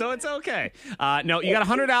knows, so it's okay. No, you got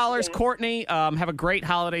 $100. Courtney, have a great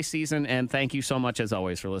holiday season, and thank you so much, as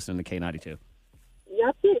always, for listening to K92.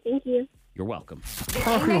 Yep, thank you. You're welcome.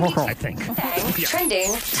 I think.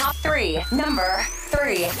 Trending top 3. Number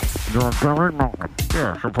 3.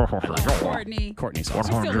 Courtney. Courtney's We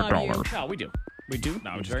still love you. No, we do. We do?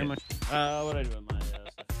 No, very much. What did I do with my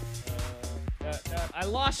I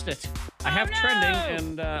lost it. I have no. trending,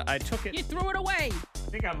 and I took it. You threw it away. I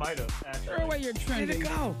think I might have, actually. Throw away your trending. Where'd it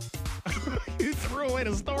go? You threw away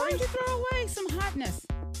the Why story? did you throw away some hotness?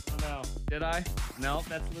 Oh, no. Did I? No,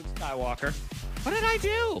 that's Luke Skywalker. What did I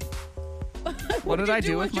do? What did I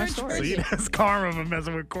do with my story? See, that's karma for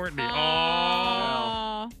messing with Courtney.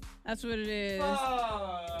 Oh, that's what it is.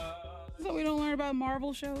 So we don't learn about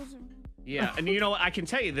Marvel shows? Yeah, and you know what? I can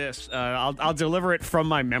tell you this. I'll deliver it from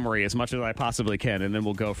my memory as much as I possibly can, and then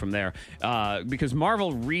we'll go from there. Because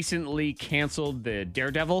Marvel recently canceled the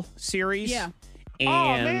Daredevil series. Yeah.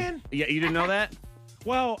 And, man. Yeah, you didn't know that?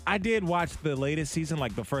 Well, I did watch the latest season,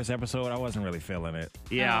 like the first episode. I wasn't really feeling it.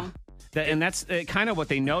 Yeah. And that's kind of what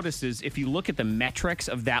they noticed is if you look at the metrics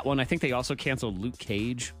of that one, I think they also canceled Luke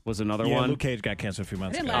Cage was another one. Luke Cage got canceled a few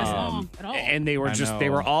months It ago. didn't last long at all. And they were they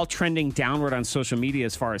were all trending downward on social media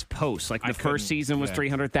as far as posts. Like the first season was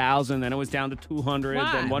 300,000, then it was down to 200,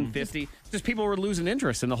 then 150. Just people were losing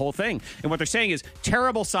interest in the whole thing. And what they're saying is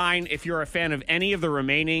terrible sign if you're a fan of any of the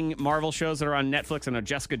remaining Marvel shows that are on Netflix. I know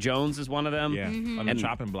Jessica Jones is one of them. Yeah, on the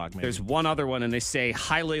chopping block, maybe. There's one other one, and they say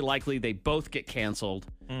highly likely they both get canceled.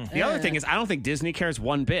 The other thing is I don't think Disney cares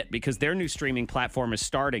one bit because their new streaming platform is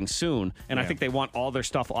starting soon, and I think they want all their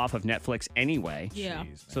stuff off of Netflix anyway. Yeah.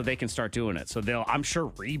 So they can start doing it. So they'll, I'm sure,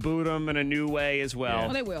 reboot them in a new way as well. Yeah.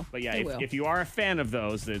 Well, they will. But yeah, They will. if you are a fan of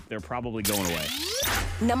those, they're probably going away.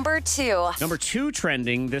 Number 2. Number 2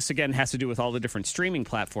 trending, this again has to do with all the different streaming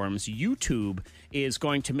platforms. YouTube is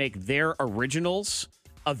going to make their originals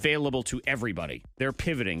available to everybody. They're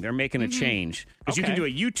pivoting. They're making a change. Because you can do a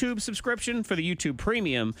YouTube subscription for the YouTube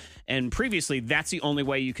Premium, and previously that's the only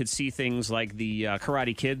way you could see things like the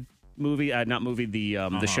Karate Kid movie,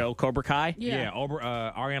 the show Cobra Kai.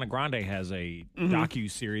 Ariana Grande has a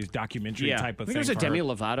documentary type of thing. There's a Demi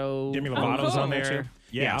Lovato. Demi Lovato's on there. Too.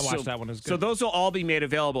 Yeah, I watched that one. It was good. So those will all be made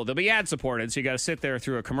available. They'll be ad supported, so you got to sit there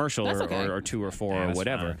through a commercial or 2 or 4 or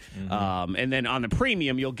whatever. And then on the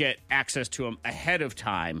premium, you'll get access to them ahead of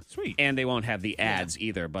time. Sweet. And they won't have the ads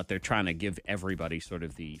either, but they're trying to give everybody sort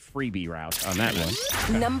of the freebie route on that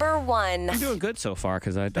one. Number 1. I'm doing good so far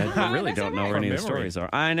because I really don't know where any of the stories are.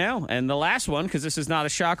 I know. And the last one, because this is not a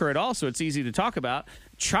shocker at all, so it's easy to talk about.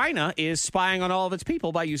 China is spying on all of its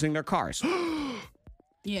people by using their cars.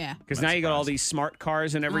 Yeah. Because now you got all these smart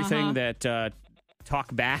cars and everything that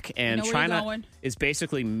talk back, and China is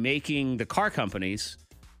basically making the car companies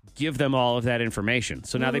give them all of that information.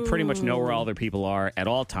 So now they pretty much know where all their people are at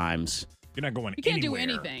all times. You're not going You can't anywhere.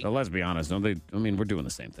 do anything. So let's be honest. Don't they? I mean, we're doing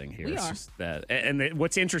the same thing here. We It's are. just that, and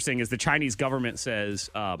what's interesting is the Chinese government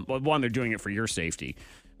says, well, one, they're doing it for your safety,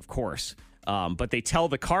 of course. But they tell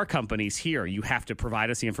the car companies here, you have to provide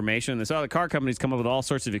us the information. And so the car companies come up with all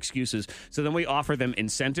sorts of excuses. So then we offer them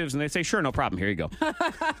incentives, and they say, sure, no problem. Here you go.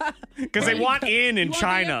 Because they want in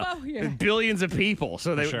China billions of people.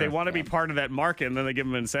 So they want to be part of that market, and then they give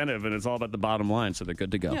them an incentive, and it's all about the bottom line. So they're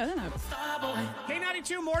good to go. Yeah, they're not.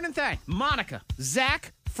 K92 Morning Thang. Monica,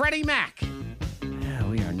 Zach, Freddie Mac. Yeah,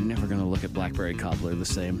 we are never going to look at Blackberry Cobbler the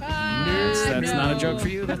same. That's not a joke for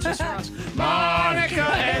you. That's just for us. Monica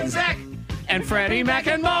and Zach. And Freddie Mac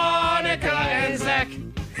and Monica and Zach.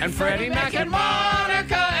 And Freddie Mac and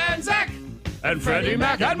Monica and Zach. and Freddie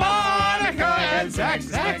Mac and Monica and Zach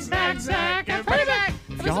and Freddie Mac.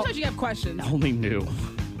 Sometimes you have questions. Only knew.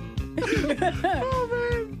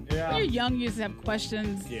 When you're young, you just have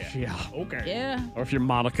questions. Yeah. Okay. Yeah. Or if you're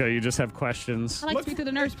Monica, you just have questions. I'd like to speak to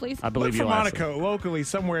the nurse, please. I believe Look you for asked Monica locally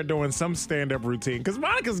somewhere doing some stand-up routine because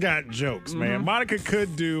Monica's got jokes, man. Monica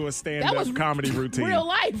could do a stand-up comedy routine. Real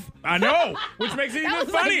life. I know, which makes it even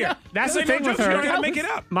funnier. That's the Ain't no thing with jokes, her. You don't gotta make it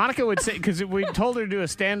up. Monica would say, because we told her to do a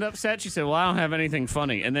stand-up set, she said, well, I don't have anything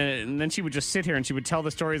funny. And then she would just sit here and she would tell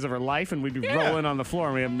the stories of her life and we'd be rolling on the floor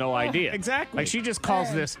and we have no idea. Exactly. Like she just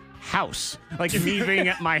calls this house. Like me being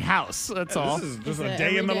at my house. That's all. This is just a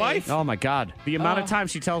day in the life. Oh my God. The amount of time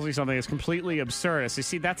she tells me something is completely absurd. So,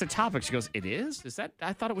 see, that's a topic. She goes, it is? Is that?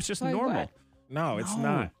 I thought it was just Like normal. what? No, it's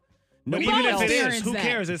not. But Nobody even if else it is, experience who that.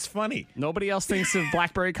 cares? It's funny. Nobody else thinks of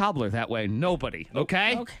Blackberry Cobbler that way. Nobody.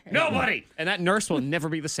 Okay? Nobody. And that nurse will never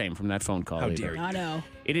be the same from that phone call. How either. dare you? I know.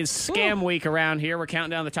 It is Scam Week around here. We're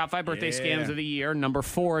counting down the top 5 birthday scams of the year. Number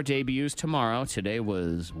 4 debuts tomorrow. Today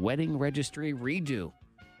was Wedding Registry Redo.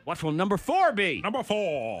 What will number 4 be? Number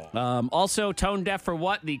 4. Also, Tone Deaf for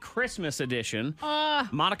What? The Christmas edition.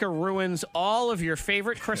 Monica ruins all of your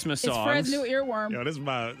favorite Christmas It's songs. Fred's new earworm. Yo, this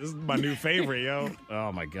is my new favorite, yo.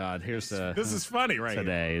 Oh my God! Here's the. This is funny, right?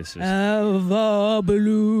 Today is just. Have a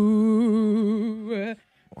blue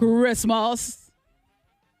Christmas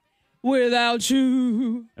without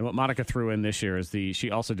you. And what Monica threw in this year is she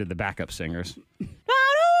also did the backup singers.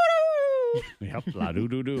 Yep, la doo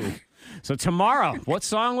doo doo. So tomorrow, what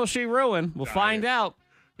song will she ruin? We'll find out.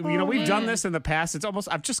 You know, we've done this in the past. It's almost,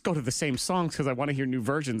 I just go to the same songs because I want to hear new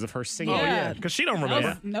versions of her singing. Oh, yeah. Because she don't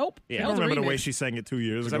remember. Nope. Yeah. I don't remember the way she sang it 2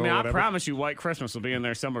 years ago. I mean, or I whatever. promise you, White Christmas will be in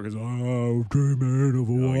there somewhere because I'm dreaming of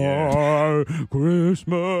a white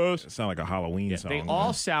Christmas. It sounds like a Halloween song. They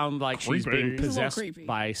all sound like she's being Creepy. possessed creepy.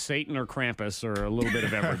 by Satan or Krampus or a little bit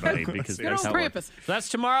of everybody because Good that's old how it Krampus. works. So that's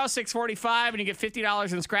tomorrow, 6:45, and you get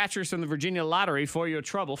 $50 in scratchers from the Virginia Lottery for your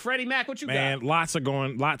trouble. Freddie Mac, what you Man, got? lots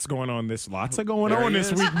going on this There he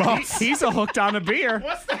this is. week, boss. He's hooked on a beer.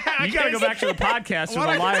 What's that? You got to go back to the podcast for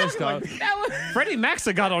the Lions stuff. Freddie Mac's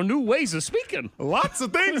got on new ways of speaking. Lots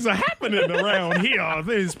of things are happening around here.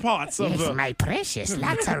 These parts of the. my precious,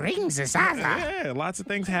 lots of rings, Zaza. Yeah, lots of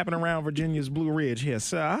things happening around Virginia's Blue Ridge here,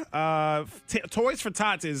 sir. Toys for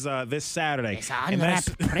Tots is this Saturday. It's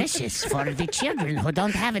unwrapped precious for the children who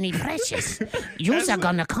don't have any precious. Yous are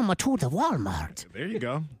gonna come to the Walmart. There you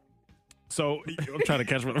go. So I'm trying to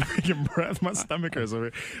catch my freaking breath. My stomach hurts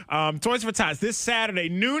over here. Toys for Tots this Saturday,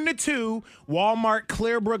 noon to 2, Walmart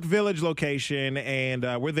Clearbrook Village location, and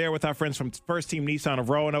we're there with our friends from First Team Nissan of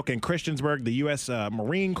Roanoke and Christiansburg, the U.S.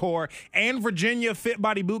 Marine Corps, and Virginia Fit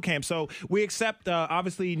Body Boot Camp. So we accept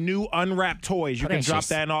obviously new unwrapped toys. You can drop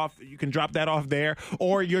that off. You can drop that off there,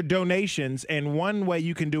 or your donations. And one way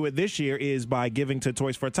you can do it this year is by giving to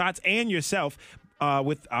Toys for Tots and yourself.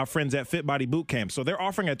 With our friends at Fit Body Boot Camp. So they're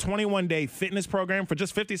offering a 21-day fitness program for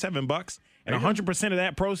just $57, and 100% of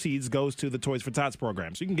that proceeds goes to the Toys for Tots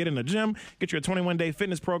program. So you can get in the gym, get your 21-day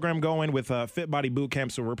fitness program going with Fit Body Boot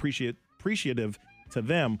Camp. So we're appreciative to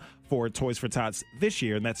them for Toys for Tots this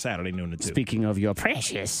year, and that's Saturday, noon to 2. Speaking of your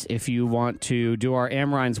precious, if you want to do our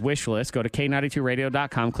Amrine's wish list, go to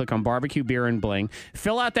K92Radio.com, click on barbecue, beer, and bling.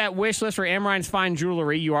 Fill out that wish list for Amrine's Fine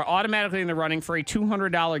Jewelry. You are automatically in the running for a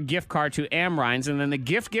 $200 gift card to Amrine's, and then the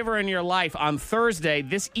gift giver in your life on Thursday,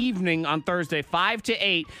 this evening on Thursday, 5 to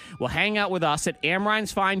 8, will hang out with us at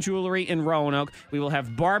Amrine's Fine Jewelry in Roanoke. We will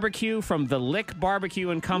have barbecue from the Lick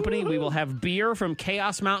Barbecue and Company. We will have beer from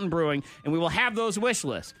Chaos Mountain Brewing, and we will have those wish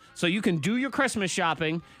lists. So you can do your Christmas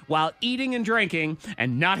shopping while eating and drinking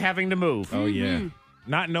and not having to move. Oh, yeah.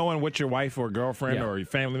 Not knowing what your wife or girlfriend or your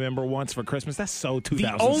family member wants for Christmas, that's so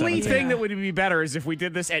 2017. The only thing that would be better is if we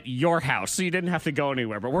did this at your house, so you didn't have to go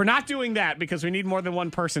anywhere. But we're not doing that because we need more than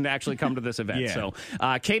one person to actually come to this event. Yeah. So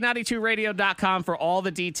K92Radio.com for all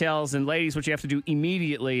the details. And ladies, what you have to do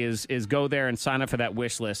immediately is go there and sign up for that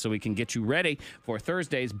wish list so we can get you ready for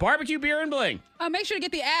Thursday's barbecue, beer, and bling. Make sure to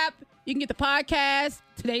get the app. You can get the podcast,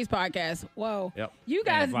 today's podcast. Whoa. Yep. You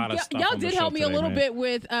guys, y'all did help me a little bit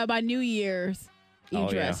with my New Year's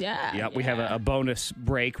dress. Yeah, we have a bonus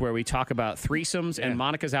break where we talk about threesomes and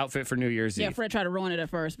Monica's outfit for New Year's Eve. Yeah, Fred tried to ruin it at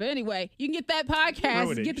first. But anyway, you can get that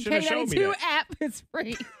podcast. Get the Should've showed me K92 that. app. It's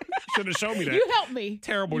free. Should have shown me that. You helped me.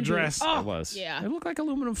 Terrible You did. dress. Oh, It was. Yeah. It looked like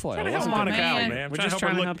aluminum foil. Trying to help It wasn't Monica good. out, man. We're Trying just to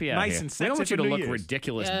trying to help her help you look out nice here. and We don't want sexy you to for New look Year's.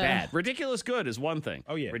 ridiculous Yeah. bad. Ridiculous good is one thing.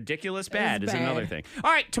 Oh, yeah. Ridiculous bad is bad. another thing.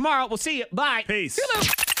 All right, tomorrow we'll see you. Bye. Peace.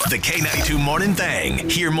 The K92 Morning Thang.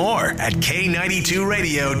 Hear more at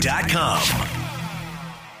K92Radio.com.